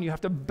down. You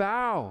have to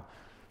bow.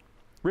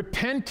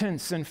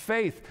 Repentance and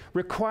faith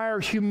require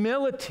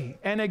humility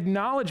and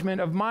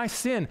acknowledgement of my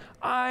sin.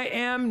 I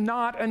am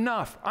not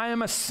enough. I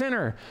am a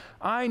sinner.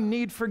 I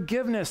need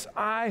forgiveness.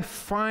 I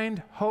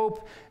find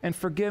hope and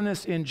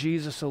forgiveness in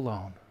Jesus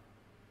alone.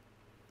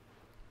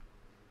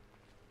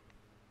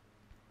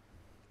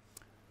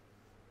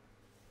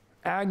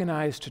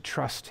 Agonize to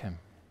trust Him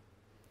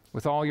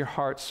with all your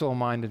heart, soul,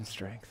 mind, and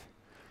strength.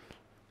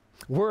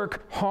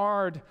 Work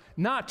hard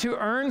not to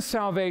earn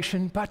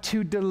salvation, but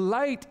to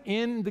delight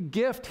in the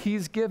gift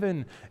He's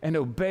given and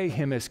obey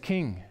Him as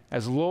King,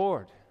 as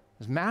Lord,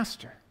 as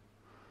Master.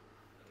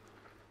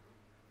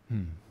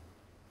 The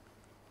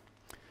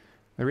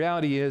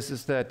reality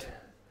is that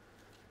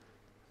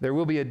there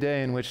will be a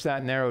day in which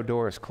that narrow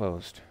door is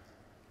closed.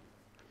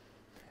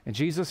 And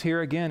Jesus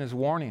here again is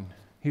warning.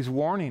 He's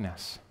warning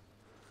us.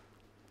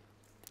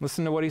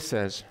 Listen to what He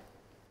says.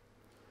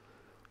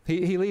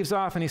 He leaves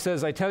off and He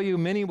says, I tell you,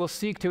 many will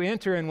seek to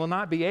enter and will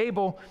not be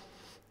able.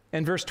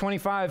 In verse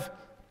 25,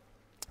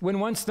 when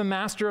once the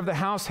master of the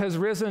house has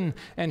risen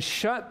and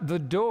shut the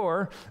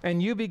door,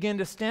 and you begin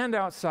to stand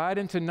outside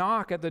and to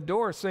knock at the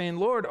door, saying,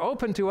 Lord,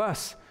 open to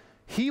us,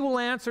 He will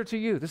answer to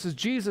you. This is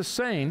Jesus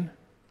saying,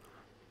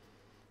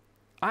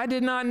 I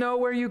did not know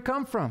where you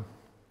come from.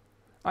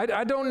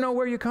 I don't know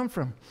where you come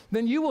from.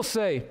 Then you will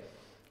say,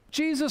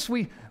 Jesus,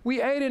 we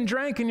ate and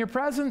drank in your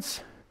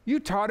presence. You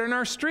taught in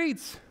our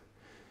streets.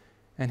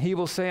 And He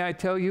will say, I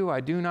tell you, I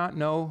do not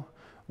know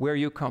where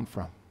you come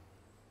from.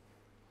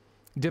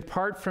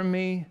 Depart from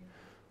me,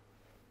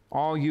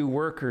 all you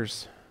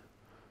workers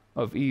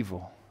of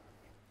evil.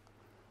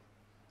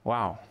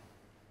 Wow.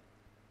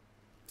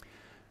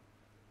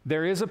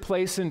 There is a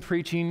place in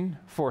preaching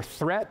for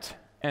threat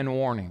and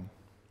warning.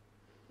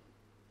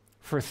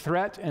 For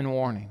threat and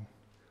warning.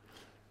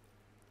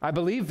 I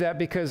believe that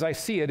because I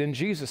see it in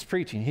Jesus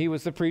preaching. He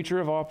was the preacher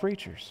of all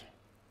preachers.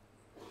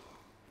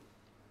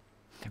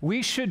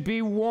 We should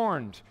be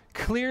warned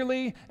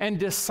clearly and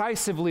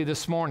decisively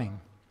this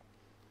morning.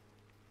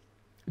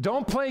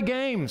 Don't play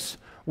games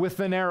with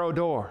the narrow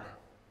door.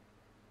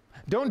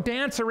 Don't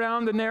dance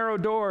around the narrow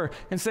door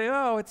and say,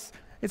 oh,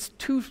 it's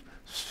too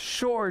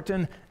short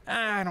and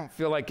I don't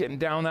feel like getting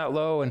down that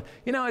low and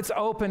it's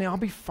open, I'll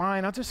be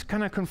fine. I'll just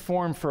kind of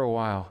conform for a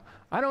while.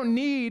 I don't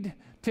need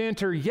to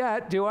enter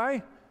yet, do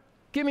I?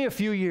 Give me a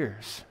few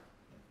years.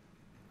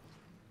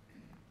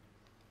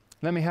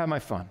 Let me have my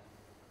fun.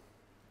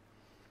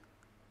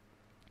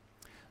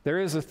 There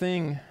is a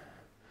thing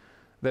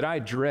that I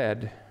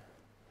dread.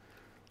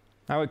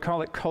 I would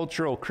call it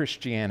cultural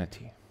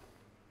Christianity.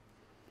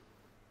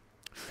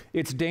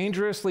 It's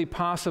dangerously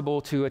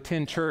possible to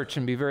attend church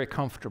and be very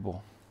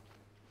comfortable.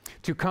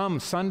 To come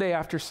Sunday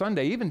after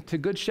Sunday, even to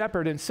Good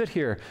Shepherd and sit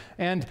here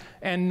and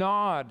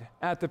nod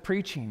at the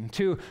preaching.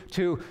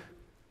 To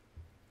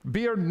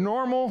be a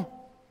normal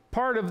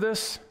part of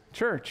this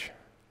church,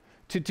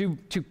 to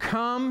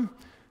come,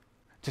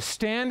 to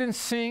stand and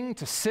sing,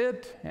 to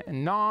sit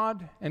and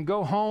nod and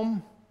go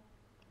home,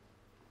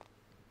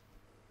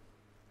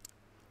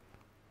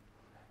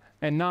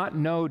 and not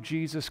know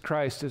Jesus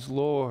Christ as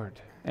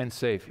Lord and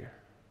Savior.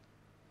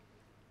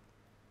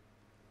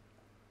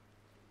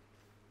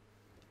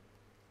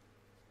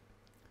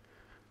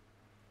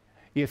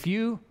 If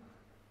you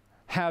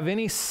have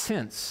any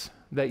sense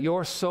that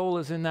your soul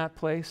is in that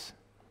place,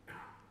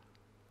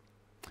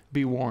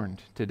 be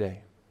warned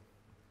today.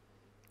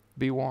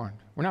 Be warned.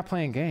 We're not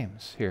playing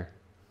games here.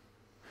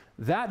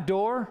 That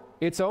door,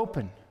 it's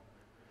open,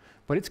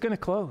 but it's going to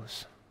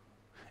close.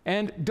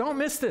 And don't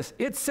miss this.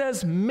 It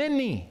says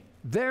many.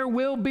 There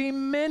will be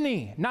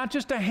many, not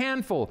just a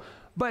handful,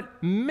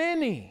 but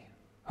many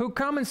who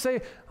come and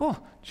say, oh,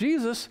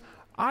 Jesus,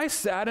 I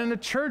sat in a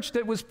church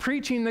that was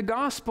preaching the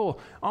gospel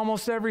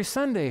almost every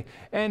Sunday.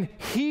 And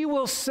he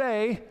will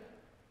say,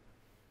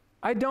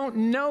 I don't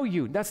know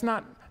you. That's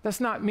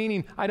not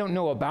meaning I don't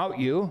know about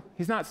you.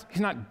 He's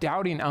not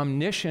doubting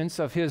omniscience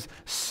of his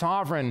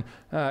sovereign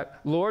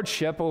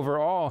lordship over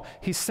all.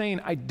 He's saying,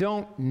 I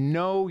don't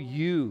know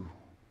you.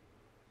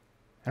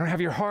 I don't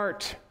have your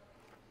heart.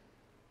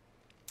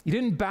 You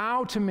didn't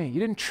bow to me. You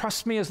didn't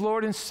trust me as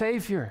Lord and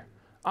Savior.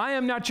 I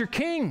am not your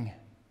king.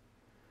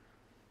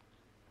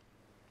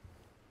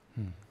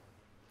 And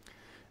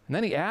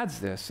then he adds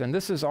this, and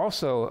this is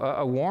also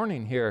a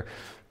warning here.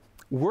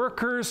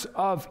 Workers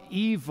of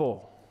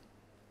evil.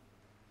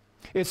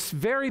 It's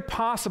very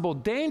possible,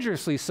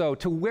 dangerously so,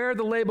 to wear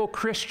the label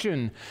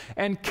Christian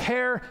and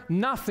care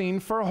nothing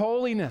for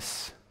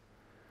holiness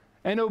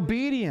and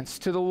obedience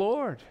to the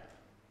Lord.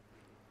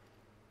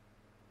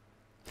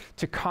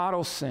 To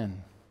coddle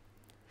sin,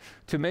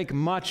 to make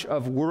much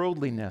of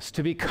worldliness,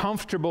 to be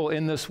comfortable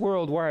in this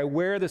world where I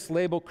wear this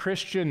label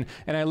Christian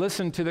and I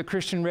listen to the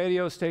Christian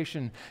radio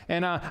station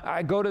and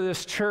I go to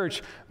this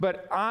church,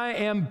 but I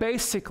am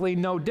basically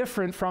no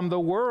different from the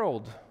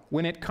world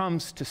when it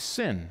comes to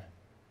sin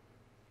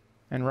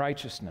and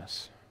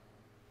righteousness.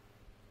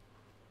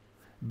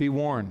 Be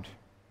warned.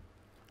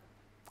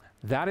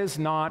 That is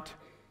not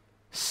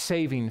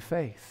saving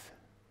faith.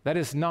 That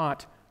is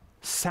not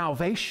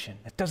salvation.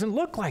 It doesn't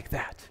look like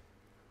that.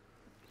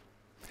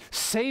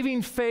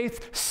 Saving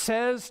faith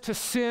says to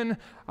sin,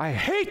 I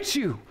hate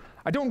you.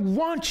 I don't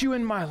want you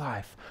in my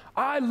life.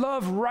 I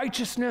love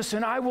righteousness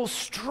and I will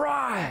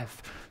strive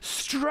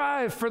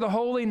for the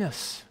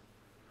holiness.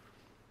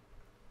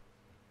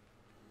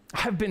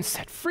 I've been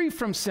set free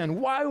from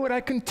sin. Why would I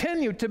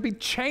continue to be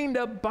chained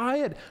up by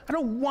it? I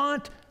don't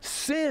want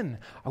sin.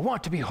 I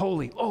want to be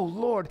holy. Oh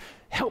Lord,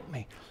 help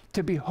me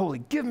to be holy.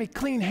 Give me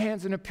clean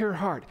hands and a pure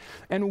heart.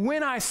 And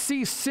when I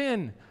see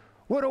sin,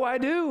 what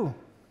do?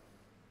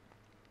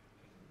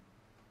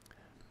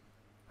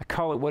 I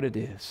call it what it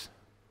is.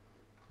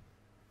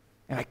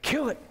 And I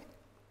kill it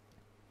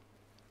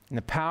in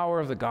the power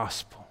of the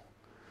gospel.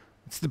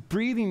 It's the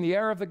breathing the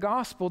air of the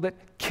gospel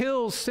that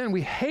kills sin.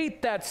 We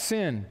hate that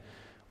sin.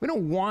 We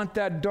don't want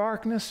that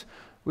darkness.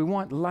 We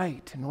want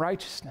light and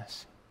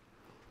righteousness.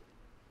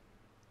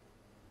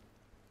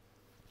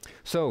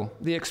 So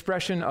the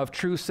expression of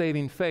true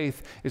saving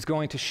faith is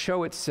going to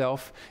show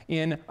itself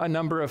in a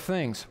number of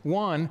things.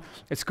 One,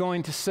 it's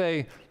going to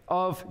say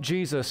of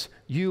Jesus,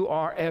 you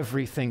are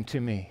everything to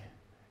me.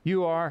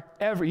 You're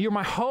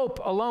my hope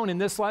alone in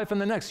this life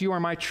and the next. You are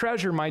my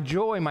treasure, my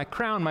joy, my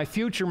crown, my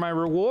future, my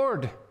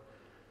reward,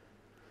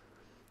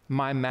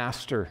 my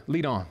master.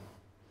 Lead on.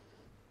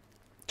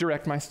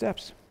 Direct my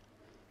steps.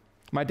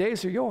 My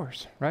days are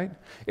yours, right?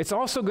 It's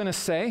also going to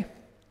say,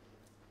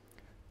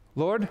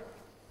 Lord,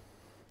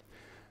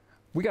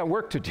 we got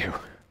work to do,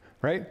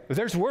 right?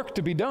 There's work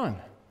to be done.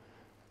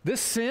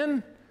 This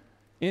sin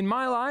in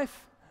my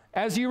life,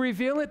 as you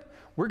reveal it,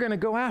 we're going to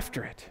go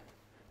after it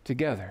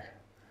together.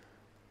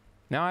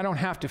 Now, I don't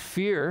have to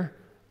fear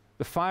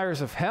the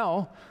fires of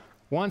hell.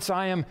 Once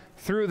I am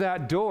through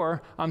that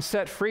door, I'm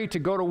set free to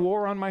go to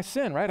war on my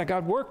sin, right? I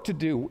got work to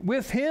do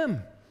with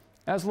him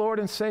as Lord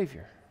and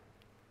Savior.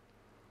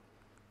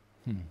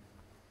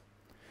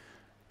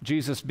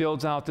 Jesus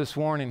builds out this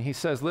warning. He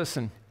says,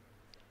 listen,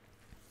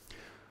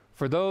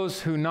 for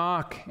those who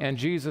knock, and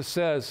Jesus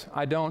says,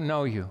 I don't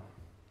know you.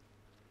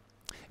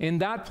 In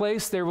that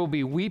place, there will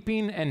be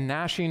weeping and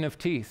gnashing of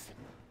teeth.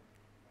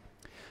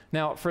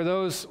 Now, for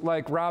those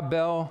like Rob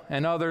Bell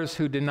and others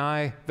who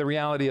deny the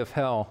reality of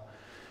hell,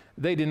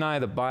 they deny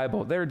the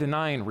Bible. They're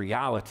denying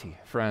reality,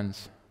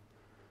 friends.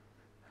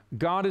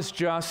 God is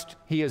just.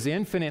 He is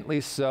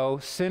infinitely so.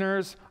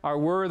 Sinners are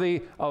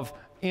worthy of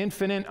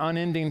infinite,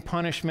 unending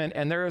punishment,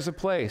 and there is a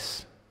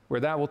place where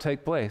that will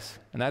take place,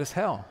 and that is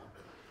hell.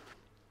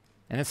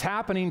 And it's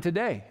happening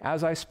today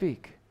as I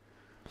speak.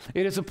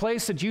 It is a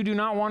place that you do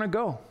not want to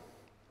go.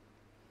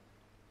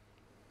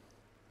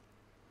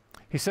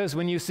 He says,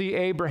 when you see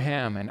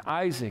Abraham and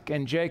Isaac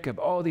and Jacob,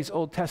 all these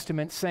Old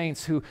Testament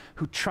saints who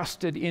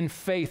trusted in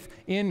faith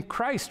in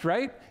Christ,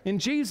 right? In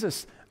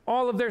Jesus,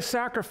 all of their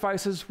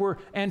sacrifices were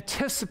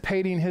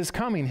anticipating his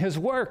coming, his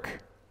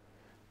work.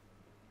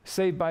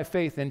 Saved by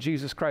faith in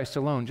Jesus Christ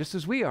alone, just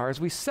as we are, as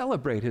we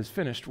celebrate his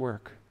finished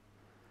work.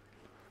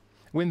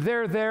 When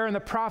they're there and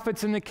the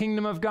prophets in the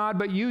kingdom of God,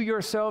 but you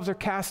yourselves are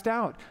cast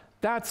out.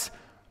 That's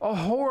a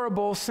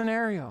horrible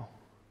scenario.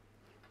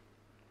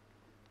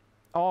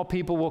 All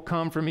people will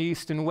come from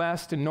east and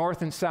west and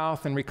north and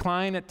south and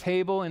recline at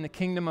table in the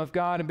kingdom of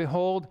God. And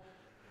behold,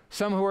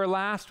 some who are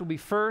last will be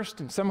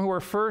first, and some who are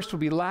first will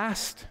be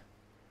last.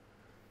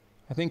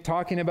 I think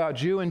talking about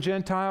Jew and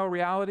Gentile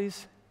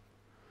realities.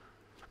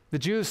 The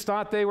Jews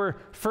thought they were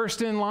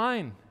first in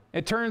line.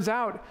 It turns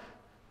out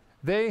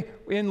They,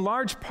 in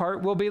large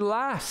part, will be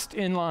last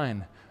in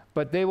line,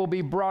 but they will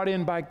be brought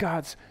in by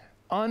God's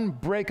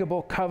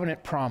unbreakable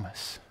covenant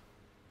promise.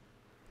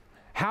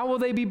 How will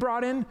they be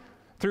brought in?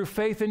 Through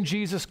faith in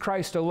Jesus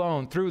Christ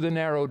alone, through the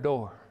narrow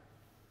door.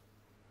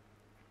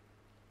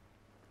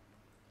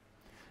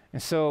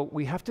 And so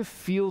we have to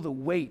feel the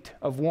weight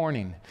of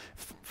warning.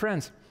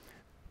 Friends,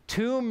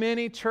 too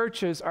many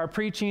churches are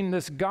preaching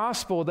this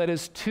gospel that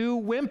is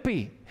too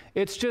wimpy.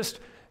 It's just,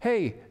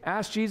 hey,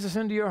 ask Jesus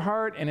into your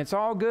heart and it's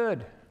all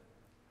good.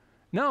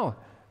 No,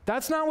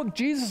 that's not what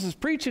Jesus is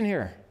preaching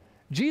here.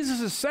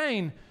 Jesus is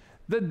saying,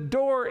 the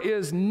door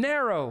is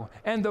narrow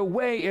and the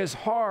way is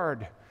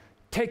hard.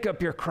 Take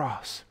up your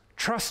cross.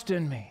 Trust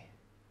in me.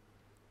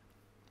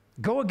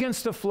 Go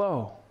against the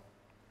flow.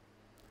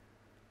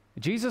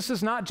 Jesus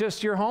is not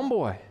just your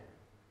homeboy.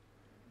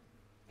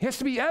 He has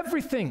to be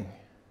everything.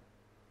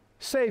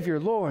 Savior,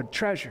 Lord,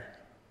 treasure.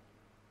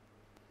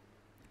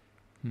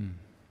 And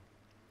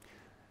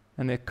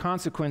the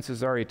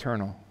consequences are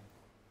eternal.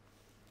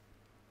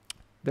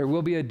 There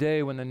will be a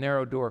day when the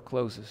narrow door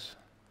closes.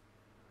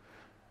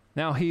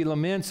 Now he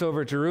laments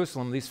over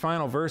Jerusalem. These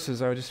final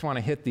verses, I just want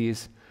to hit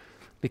these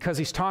because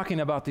he's talking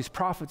about these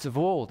prophets of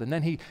old. And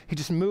then he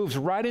just moves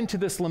right into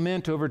this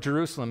lament over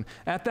Jerusalem.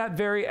 At that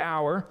very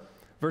hour,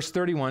 verse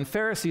 31,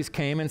 Pharisees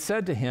came and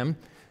said to him,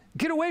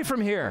 "Get away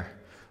from here,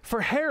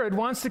 for Herod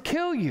wants to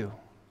kill you."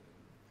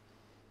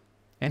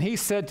 And he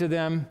said to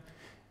them,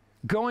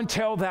 "Go and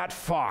tell that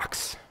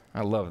fox,"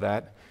 I love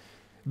that,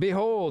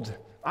 "Behold,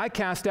 I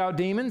cast out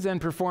demons and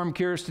perform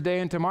cures today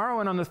and tomorrow,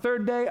 and on the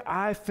third day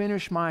I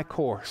finish my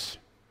course.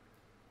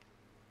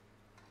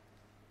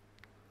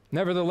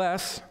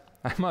 Nevertheless,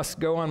 I must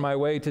go on my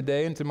way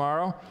today and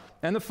tomorrow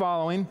and the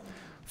following,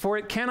 for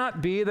it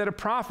cannot be that a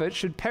prophet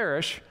should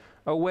perish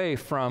away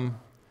from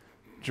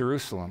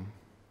Jerusalem."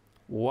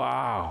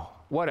 Wow,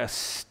 what a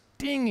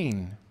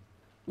stinging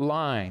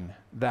line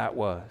that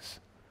was.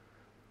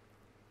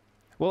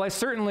 Well, I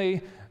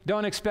certainly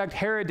don't expect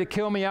Herod to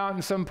kill me out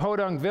in some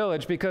podunk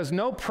village because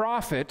no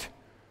prophet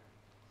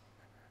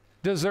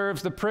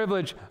deserves the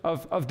privilege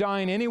of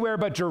dying anywhere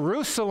but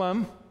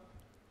Jerusalem.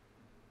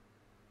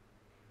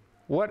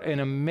 What an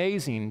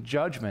amazing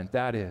judgment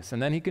that is.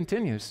 And then he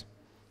continues,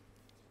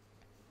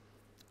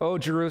 "O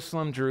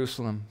Jerusalem,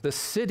 Jerusalem, the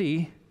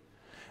city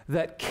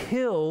that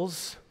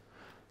kills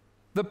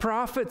the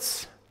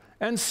prophets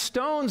and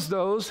stones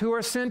those who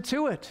are sent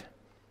to it.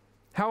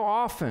 How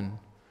often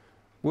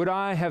would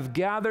I have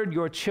gathered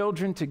your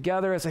children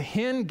together as a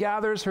hen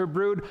gathers her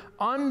brood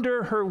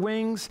under her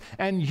wings,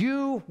 and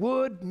you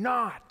would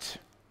not.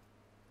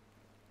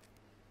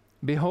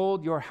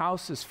 Behold, your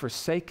house is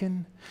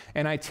forsaken,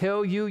 and I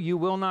tell you, you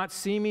will not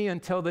see me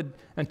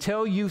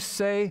until you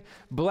say,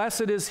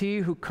 Blessed is he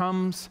who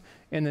comes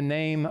in the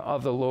name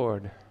of the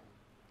Lord."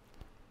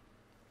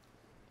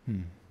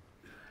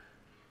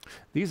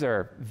 These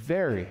are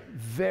very,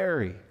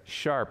 very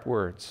sharp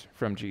words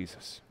from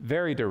Jesus,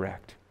 very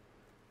direct.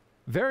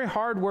 Very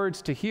hard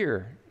words to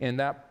hear in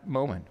that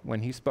moment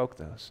when he spoke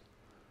those.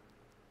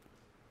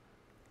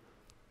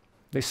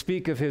 They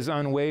speak of his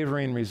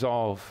unwavering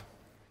resolve.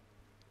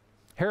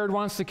 Herod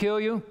wants to kill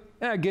you?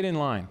 Get in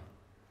line,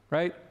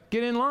 right?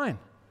 Get in line.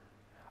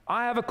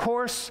 I have a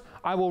course,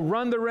 I will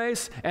run the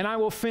race, and I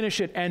will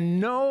finish it, and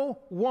no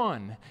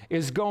one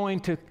is going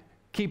to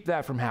keep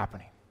that from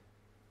happening.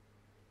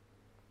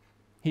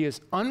 He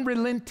is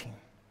unrelenting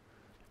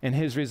in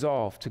his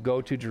resolve to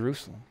go to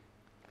Jerusalem.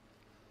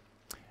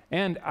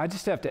 And I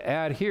just have to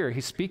add here,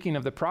 he's speaking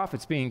of the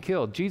prophets being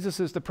killed. Jesus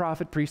is the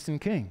prophet, priest, and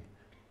king.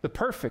 The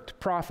perfect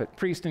prophet,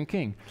 priest, and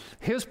king.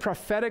 His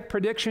prophetic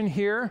prediction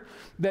here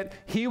that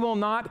he will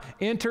not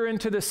enter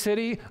into the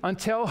city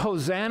until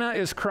Hosanna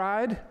is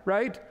cried,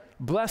 right?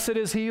 Blessed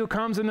is he who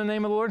comes in the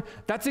name of the Lord.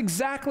 That's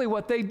exactly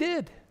what they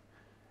did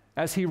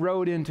as he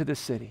rode into the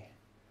city.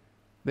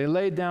 They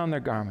laid down their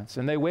garments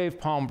and they waved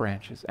palm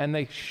branches and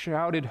they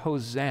shouted,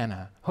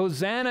 Hosanna,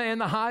 Hosanna in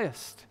the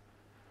highest.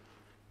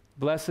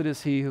 Blessed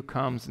is he who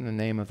comes in the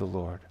name of the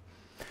Lord.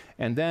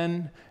 And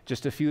then,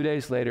 just a few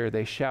days later,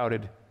 they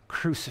shouted,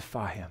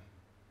 Crucify him.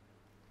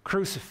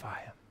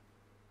 Crucify him.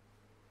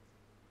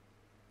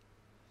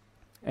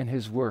 And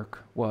his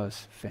work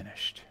was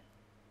finished.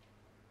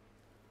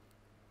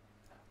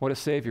 What a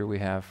Savior we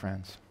have,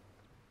 friends.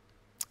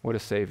 What a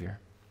Savior.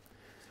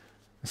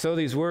 So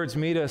these words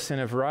meet us in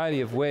a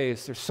variety of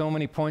ways. There's so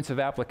many points of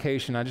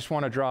application. I just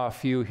want to draw a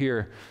few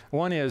here.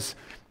 One is,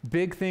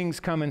 big things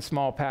come in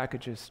small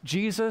packages.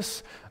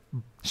 Jesus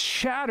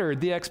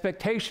shattered the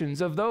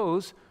expectations of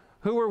those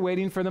who were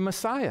waiting for the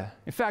Messiah.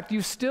 In fact,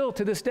 you still,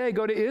 to this day,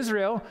 go to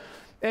Israel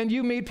and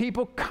you meet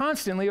people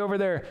constantly over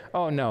there.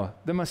 Oh no,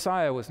 the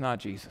Messiah was not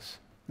Jesus.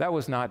 That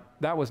was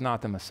not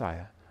the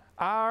Messiah.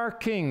 Our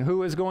King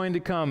who is going to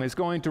come is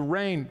going to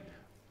reign.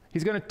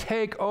 He's going to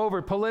take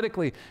over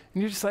politically.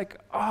 And you're just like,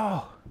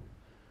 oh,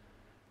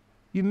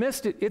 you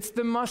missed it. It's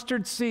the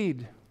mustard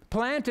seed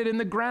planted in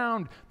the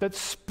ground that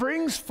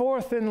springs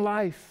forth in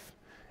life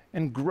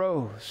and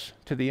grows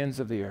to the ends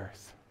of the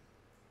earth.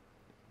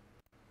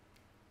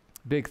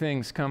 Big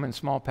things come in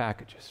small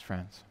packages,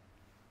 friends.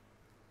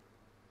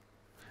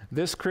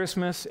 This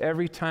Christmas,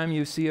 every time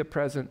you see a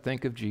present,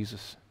 think of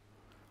Jesus.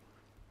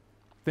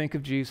 Think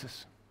of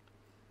Jesus.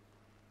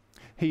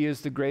 He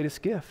is the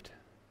greatest gift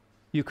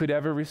you could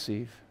ever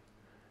receive.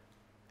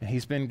 And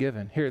he's been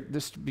given. Here,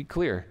 just to be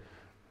clear,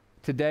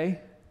 today,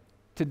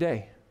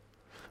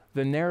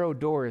 the narrow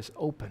door is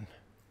open.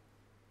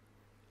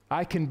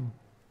 I can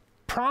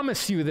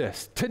promise you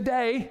this.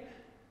 Today,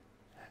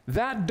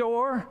 that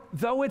door,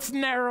 though it's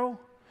narrow,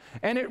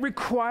 and it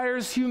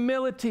requires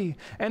humility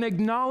and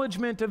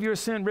acknowledgement of your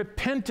sin,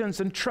 repentance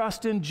and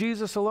trust in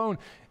Jesus alone,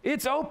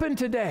 it's open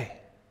today.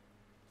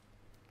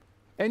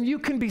 And you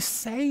can be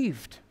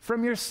saved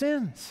from your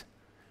sins.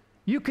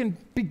 You can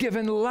be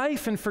given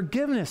life and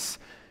forgiveness.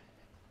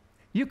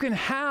 You can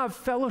have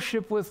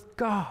fellowship with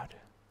God.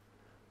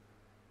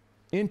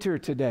 Enter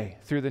today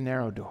through the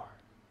narrow door.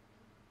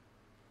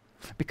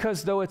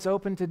 Because though it's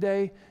open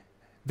today,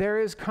 there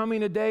is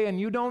coming a day, and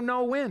you don't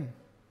know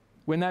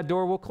when that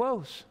door will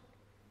close.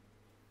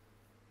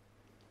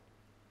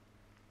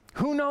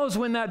 Who knows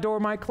when that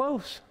door might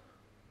close?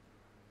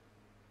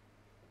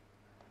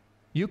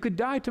 You could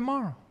die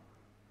tomorrow.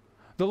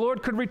 The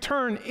Lord could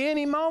return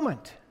any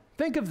moment.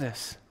 Think of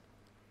this.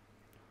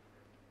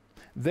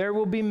 There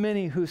will be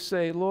many who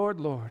say, Lord,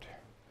 Lord.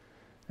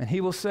 And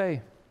he will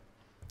say,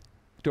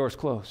 door's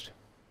closed.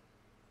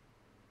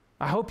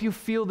 I hope you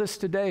feel this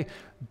today.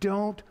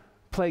 Don't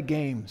play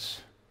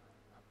games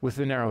with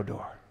the narrow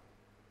door.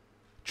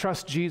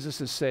 Trust Jesus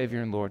as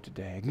Savior and Lord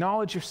today.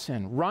 Acknowledge your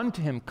sin. Run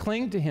to him.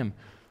 Cling to him.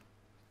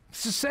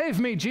 Save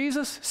me,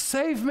 Jesus.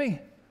 Save me.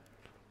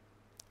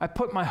 I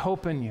put my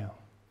hope in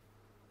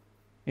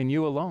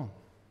you alone.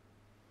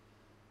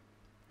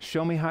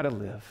 Show me how to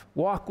live.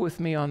 Walk with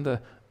me on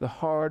the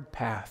hard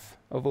path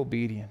of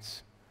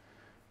obedience.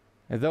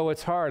 And though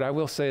it's hard, I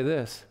will say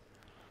this.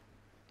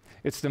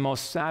 It's the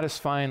most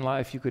satisfying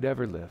life you could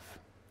ever live.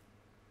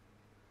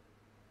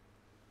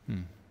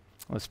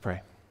 Let's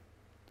pray.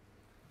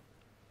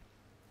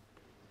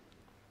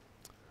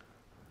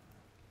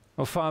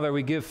 Oh, Father,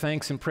 we give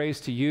thanks and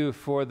praise to you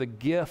for the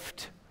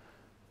gift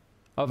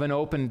of an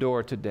open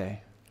door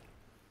today.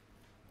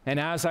 And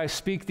as I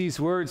speak these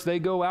words, they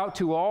go out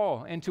to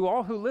all, and to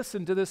all who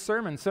listen to this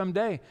sermon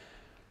someday.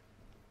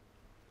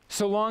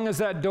 So long as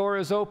that door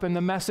is open,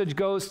 the message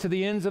goes to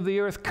the ends of the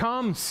earth.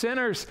 Come,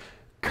 sinners,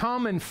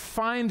 come and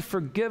find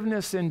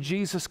forgiveness in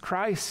Jesus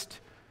Christ.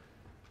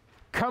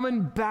 Come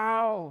and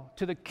bow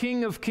to the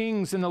King of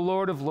Kings and the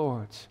Lord of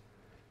Lords.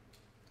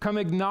 Come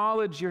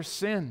acknowledge your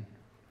sin.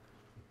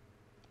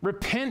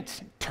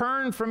 Repent,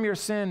 turn from your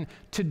sin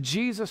to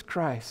Jesus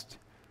Christ.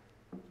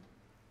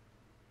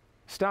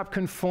 Stop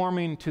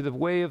conforming to the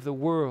way of the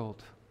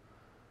world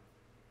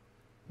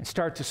and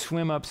start to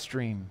swim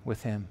upstream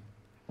with him.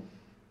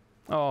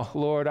 Oh,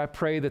 Lord, I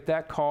pray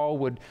that call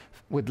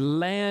would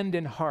land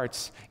in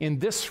hearts in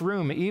this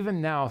room,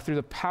 even now, through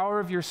the power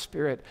of your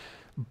Spirit.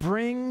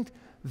 Bring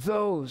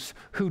those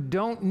who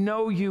don't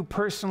know you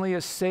personally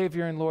as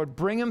Savior and Lord,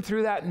 bring them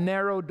through that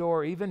narrow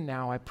door, even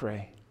now, I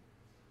pray.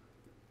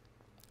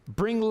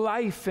 Bring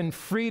life and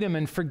freedom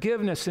and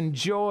forgiveness and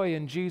joy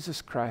in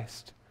Jesus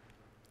Christ.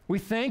 We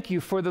thank you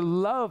for the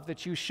love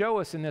that you show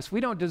us in this. We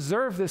don't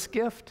deserve this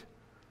gift.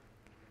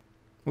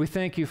 We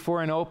thank you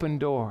for an open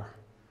door.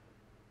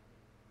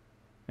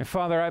 And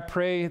Father, I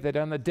pray that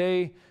on the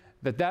day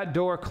that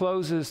door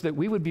closes, that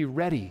we would be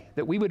ready,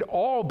 that we would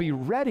all be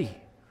ready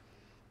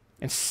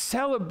and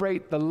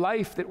celebrate the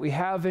life that we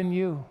have in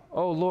you.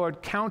 Oh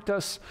Lord, count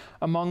us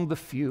among the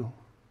few,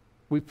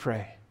 we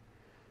pray.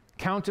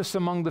 Count us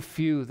among the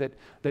few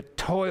that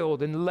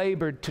toiled and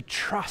labored to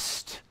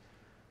trust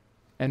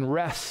and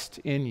rest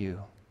in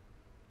you.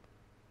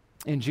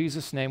 In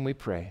Jesus' name we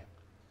pray.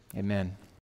 Amen.